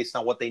truth based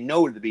on what they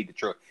know to be the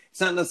truth.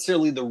 It's not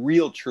necessarily the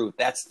real truth.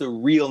 That's the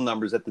real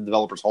numbers that the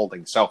developer's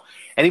holding. So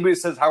anybody who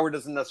says Howard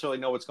doesn't necessarily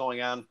know what's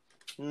going on,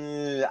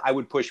 I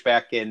would push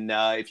back. And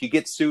if you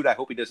get sued, I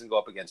hope he doesn't go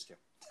up against you.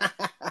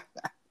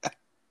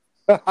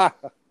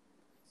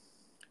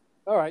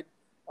 All right.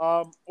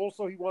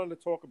 Also, he wanted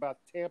to talk about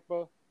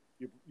Tampa,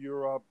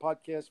 your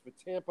podcast for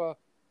Tampa.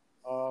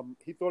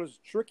 He thought it was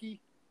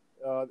tricky.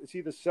 It's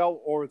either sell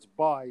or it's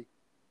buy.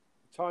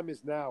 The time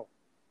is now.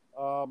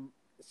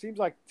 It seems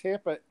like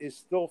Tampa is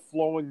still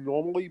flowing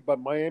normally, but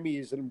Miami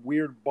is in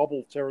weird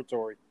bubble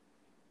territory.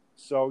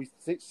 So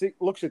he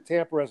looks at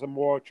Tampa as a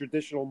more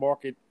traditional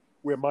market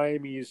where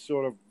Miami is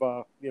sort of,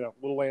 a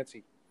little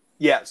antsy.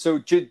 Yeah, so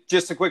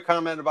just a quick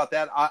comment about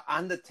that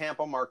on the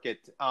Tampa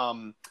market.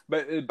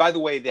 But by the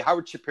way, the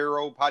Howard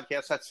Shapiro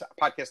podcast, that's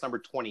podcast number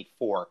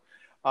 24.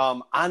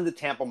 On the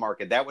Tampa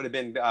market, that would have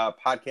been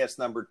podcast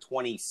number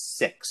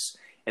 26.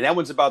 And that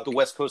one's about the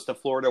west coast of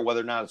Florida,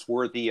 whether or not it's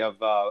worthy of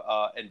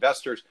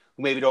investors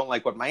who maybe don't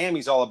like what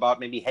Miami's all about,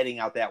 maybe heading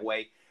out that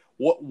way.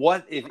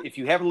 What if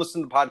you haven't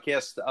listened to the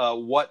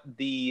podcast, what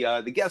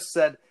the guest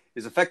said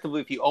is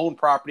effectively if you own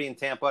property in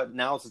Tampa,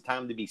 now's the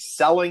time to be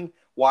selling.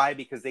 Why?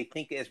 Because they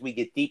think as we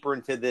get deeper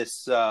into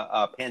this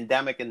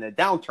pandemic and the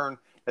downturn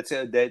that's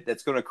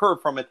going to occur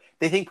from it,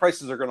 they think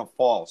prices are going to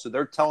fall. So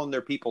they're telling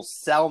their people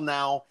sell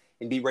now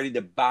and be ready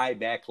to buy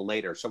back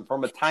later. So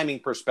from a timing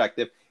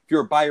perspective, if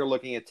you're a buyer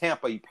looking at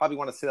Tampa, you probably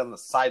want to sit on the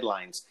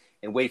sidelines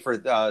and wait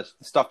for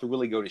stuff to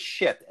really go to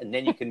shit, and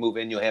then you can move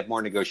in. You'll have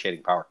more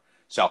negotiating power.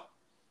 So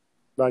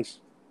nice.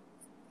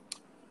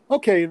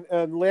 Okay,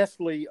 and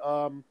lastly,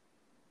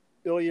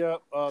 Ilya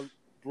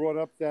brought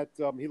up that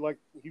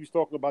he was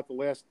talking about the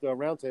last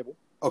roundtable.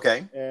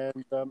 Okay.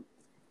 And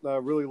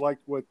really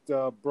liked what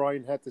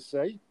Brian had to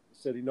say. He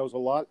said he knows a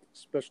lot,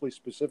 especially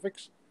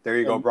specifics. There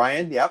you go,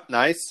 Brian. Yep,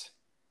 nice.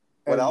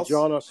 What else?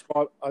 John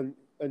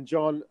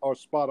are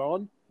spot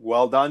on.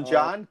 Well done,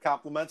 John.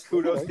 Compliments,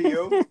 kudos to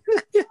you.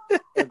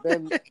 And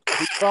then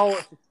he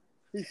follows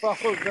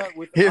that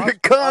with Here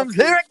it comes.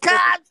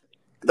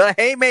 The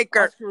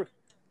haymaker.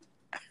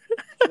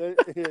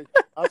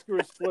 Oscar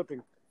is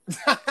slipping.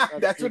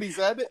 That's what he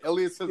said.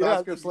 Elias says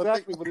Oscar slipping.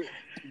 Exactly,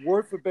 but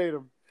word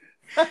verbatim.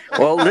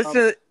 Well,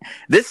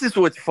 this is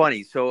what's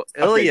funny. So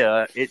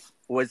Ilya, it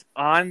was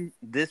on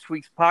this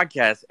week's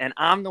podcast, and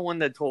I'm the one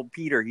that told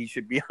Peter he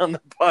should be on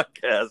the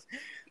podcast.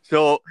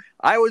 So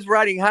I was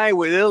riding high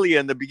with Ilya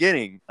in the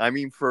beginning. I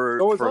mean, for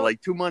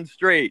like 2 months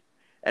straight,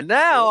 and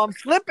now I'm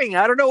slipping.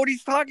 I don't know what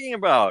he's talking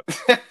about.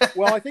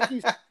 Well, I think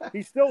he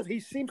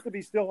seems to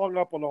be still hung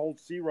up on the whole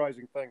sea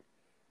rising thing.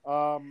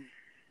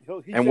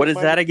 And what is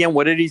that again?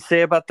 What did he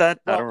say about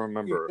that? Well, I don't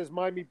remember. He says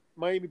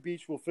Miami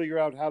Beach will figure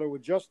out how to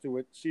adjust to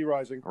it, sea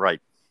rising.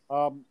 Right.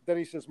 Then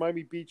he says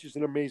Miami Beach is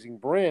an amazing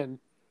brand,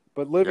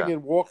 but living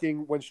and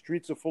walking when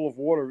streets are full of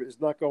water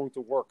is not going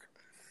to work.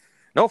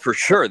 No, for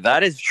sure.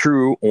 That is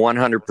true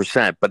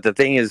 100%. But the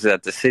thing is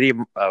that the city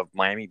of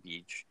Miami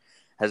Beach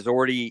has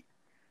already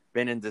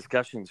been in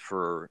discussions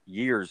for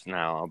years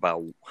now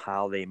about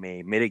how they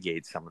may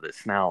mitigate some of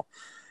this. Now,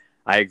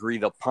 I agree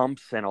the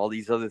pumps and all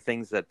these other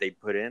things that they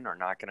put in are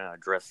not going to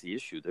address the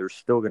issue. There's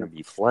still going to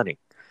be flooding.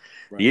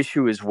 Right. The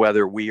issue is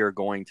whether we are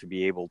going to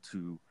be able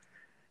to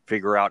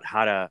figure out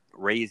how to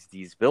raise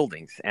these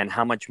buildings and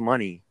how much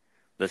money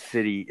the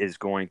city is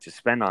going to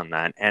spend on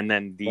that. And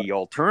then the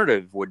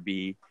alternative would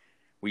be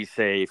we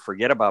say,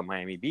 forget about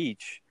Miami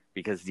Beach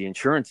because the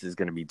insurance is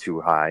going to be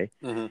too high,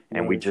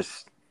 and we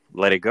just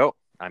let it go.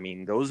 I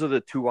mean, those are the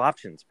two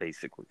options,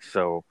 basically.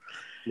 So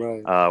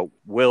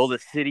will the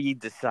city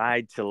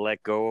decide to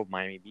let go of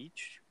Miami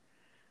Beach?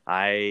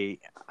 I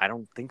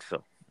don't think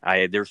so.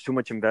 There's too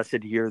much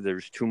invested here.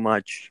 There's too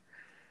much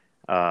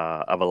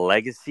of a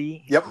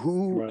legacy. Yep.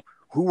 Who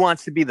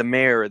wants to be the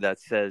mayor that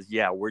says,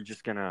 yeah, we're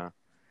just going to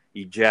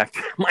eject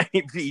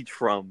Miami Beach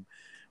from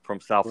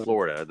South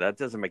Florida? That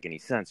doesn't make any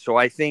sense. So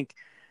I think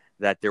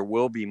that there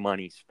will be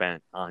money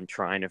spent on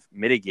trying to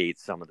mitigate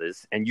some of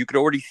this. And you could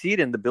already see it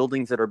in the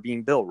buildings that are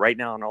being built right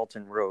now on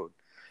Alton Road.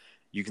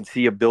 You can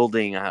see a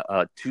building,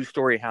 a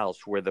 2-story house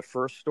where the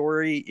first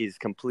story is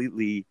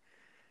completely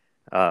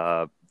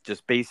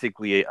just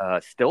basically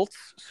stilts,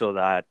 so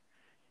that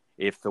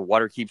if the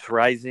water keeps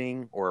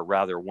rising, or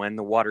rather when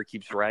the water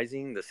keeps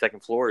rising, the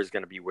second floor is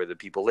going to be where the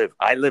people live.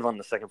 I live on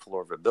the second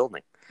floor of a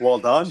building. Well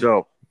done.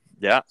 So,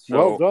 yeah.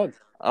 So well done.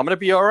 I'm going to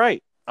be all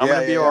right. I'm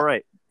going to be all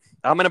right.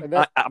 I'm going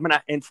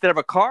to, instead of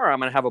a car, I'm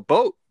going to have a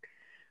boat,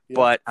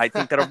 but I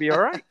think that'll be all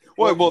right.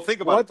 Well,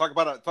 think about it. Talk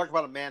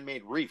about a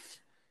man-made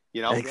reef,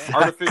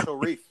 artificial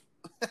reef.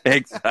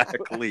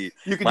 Exactly.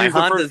 You can my use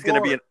Honda's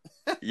going to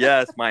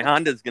be my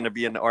Honda's going to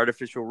be an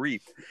artificial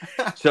reef.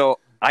 So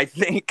I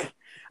think,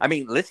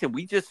 listen,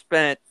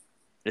 the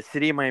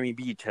city of Miami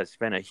Beach has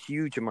spent a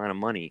huge amount of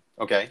money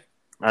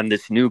on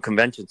this new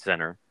convention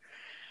center,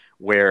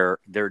 where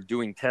they're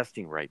doing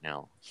testing right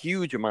now,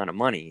 huge amount of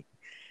money.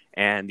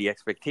 And the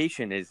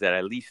expectation is that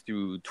at least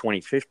through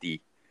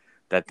 2050,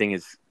 that thing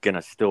is going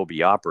to still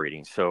be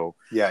operating. So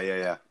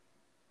Yeah.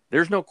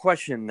 there's no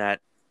question that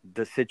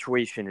the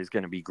situation is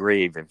going to be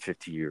grave in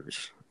 50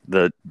 years.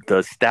 The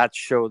stats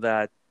show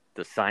that.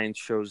 The science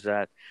shows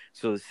that.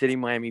 So the city of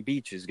Miami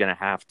Beach is going to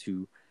have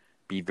to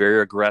be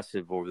very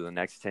aggressive over the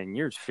next 10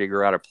 years,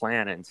 figure out a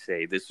plan and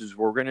say, this is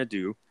what we're going to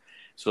do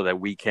so that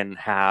we can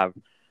have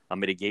a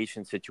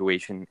mitigation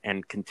situation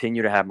and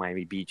continue to have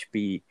Miami Beach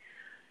be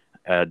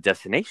a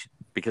destination.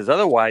 Because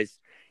otherwise,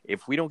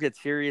 if we don't get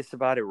serious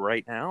about it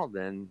right now,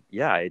 then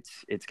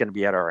it's going to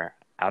be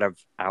out of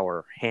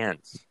our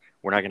hands.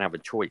 We're not going to have a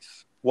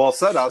choice. Well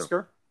said,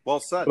 Oscar. Well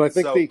said. But I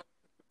think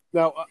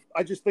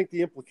I just think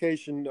the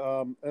implication,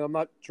 and I'm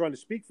not trying to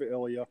speak for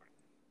Ilya,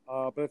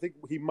 but I think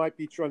he might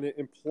be trying to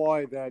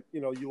imply that,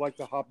 you like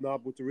to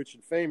hobnob with the rich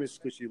and famous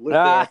because you live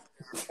there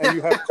and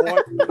you have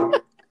clients.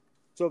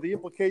 So the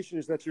implication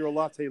is that you're a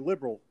latte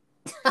liberal.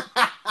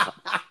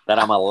 That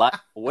I'm a lot.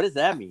 What does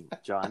that mean,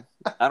 John?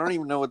 I don't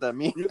even know what that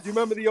means. You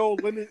remember the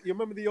old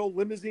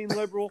limousine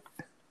liberal?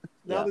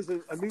 Now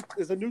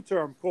there's a new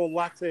term called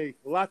latte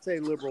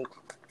liberal.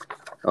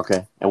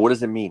 Okay, and what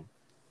does it mean?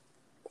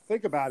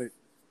 Think about it.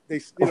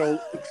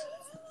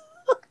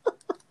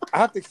 I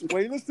have to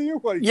explain this to you.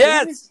 What,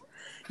 yes,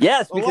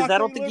 because I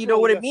don't think you know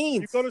what it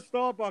means. You go to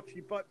Starbucks,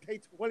 you pay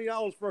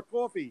 $20 for a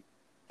coffee.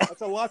 That's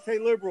a latte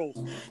liberal.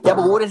 Yeah,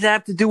 but what does that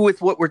have to do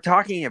with what we're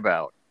talking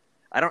about?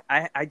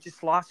 I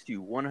just lost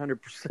you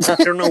 100%. I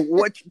don't know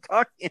what you're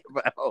talking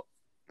about.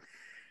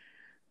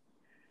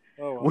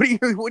 Oh, What are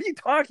you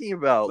talking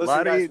about?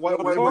 Listen, guys,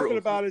 what we're talking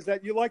about is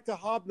that you like to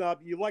hobnob.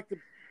 You like to,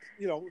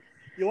 you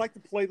like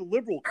to play the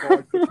liberal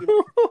card, but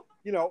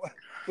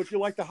but you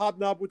like to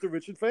hobnob with the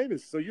rich and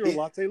famous. So you're a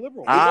latte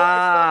liberal.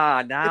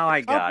 Now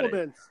I got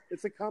it.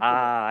 It's a compliment.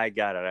 I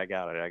got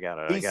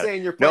it. He's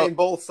saying you're playing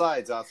both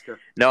sides, Oscar.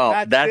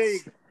 No, that's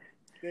big.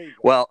 There you go.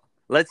 well.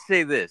 Let's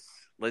say this.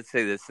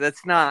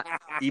 That's not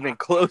even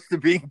close to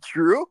being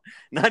true.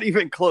 Not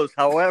even close.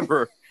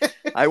 However,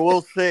 I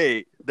will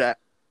say that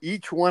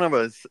each one of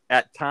us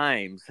at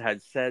times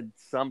has said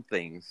some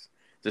things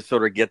to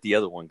sort of get the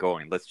other one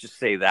going. Let's just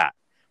say that,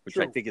 which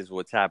True. I think is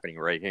what's happening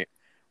right now.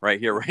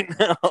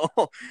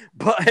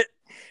 But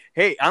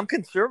hey, I'm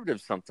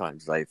conservative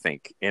sometimes, I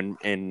think, in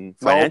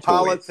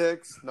financial ways.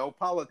 No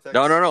politics.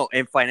 No.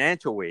 In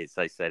financial ways,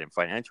 I said in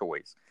financial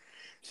ways.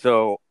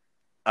 So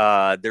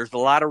there's a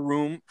lot of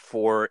room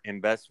for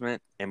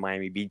investment in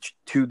Miami Beach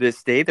to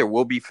this day. There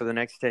will be for the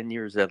next 10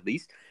 years at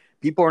least.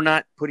 People are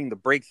not putting the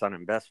brakes on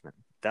investment.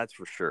 That's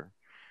for sure.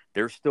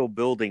 They're still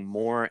building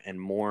more and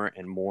more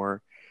and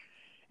more.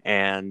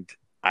 And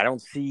I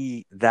don't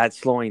see that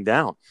slowing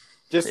down.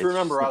 Just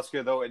remember,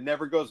 Oscar, though, it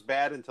never goes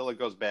bad until it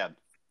goes bad.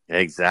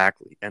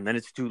 Exactly. And then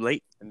it's too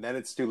late.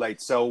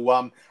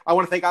 So I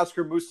want to thank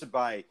Oscar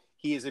Musabai.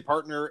 He is a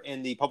partner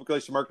in the public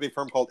relations marketing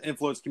firm called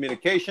Influence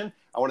Communication.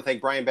 I want to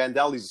thank Brian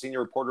Bandel. He's a senior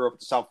reporter over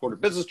at the South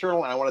Florida Business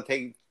Journal. And I want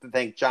to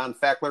thank John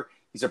Fackler.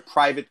 He's a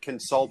private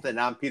consultant.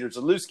 I'm Peter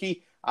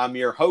Zalewski. I'm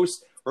your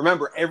host.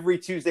 Remember, every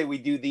Tuesday we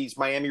do these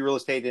Miami real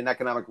estate and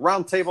economic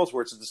roundtables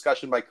where it's a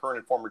discussion by current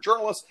and former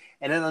journalists.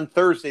 And then on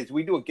Thursdays,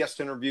 we do a guest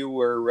interview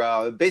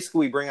where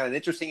basically we bring on an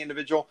interesting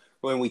individual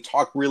when we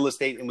talk real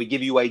estate and we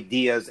give you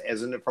ideas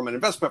from an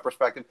investment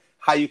perspective,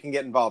 how you can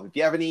get involved. If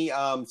you have any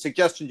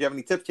suggestions, you have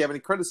any tips, you have any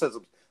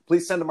criticisms,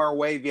 please send them our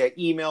way via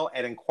email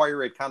at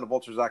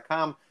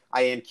inquiry@condovultures.com,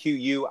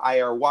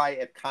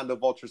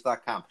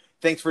 INQUIRY@condovultures.com.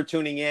 Thanks for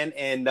tuning in,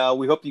 and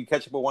we hope you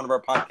catch up with one of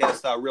our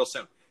podcasts real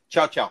soon.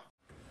 Ciao, ciao.